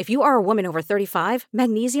 If you are a woman over 35,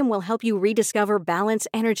 magnesium will help you rediscover balance,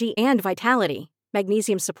 energy, and vitality.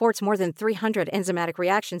 Magnesium supports more than 300 enzymatic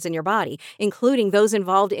reactions in your body, including those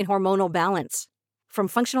involved in hormonal balance. From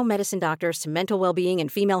functional medicine doctors to mental well-being and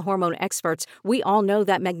female hormone experts, we all know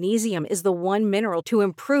that magnesium is the one mineral to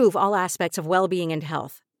improve all aspects of well-being and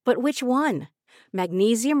health. But which one?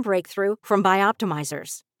 Magnesium Breakthrough from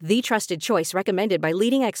Bioptimizers, the trusted choice recommended by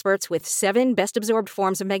leading experts with 7 best-absorbed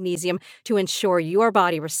forms of magnesium to ensure your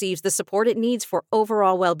body receives the support it needs for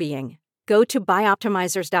overall well-being. Go to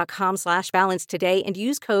bioptimizers.com/balance today and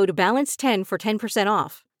use code BALANCE10 for 10%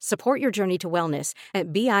 off. Support your journey to wellness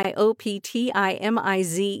at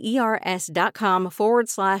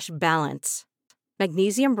bioptimizers.com/balance.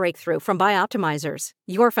 Magnesium Breakthrough from Bioptimizers,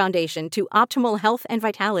 your foundation to optimal health and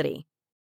vitality.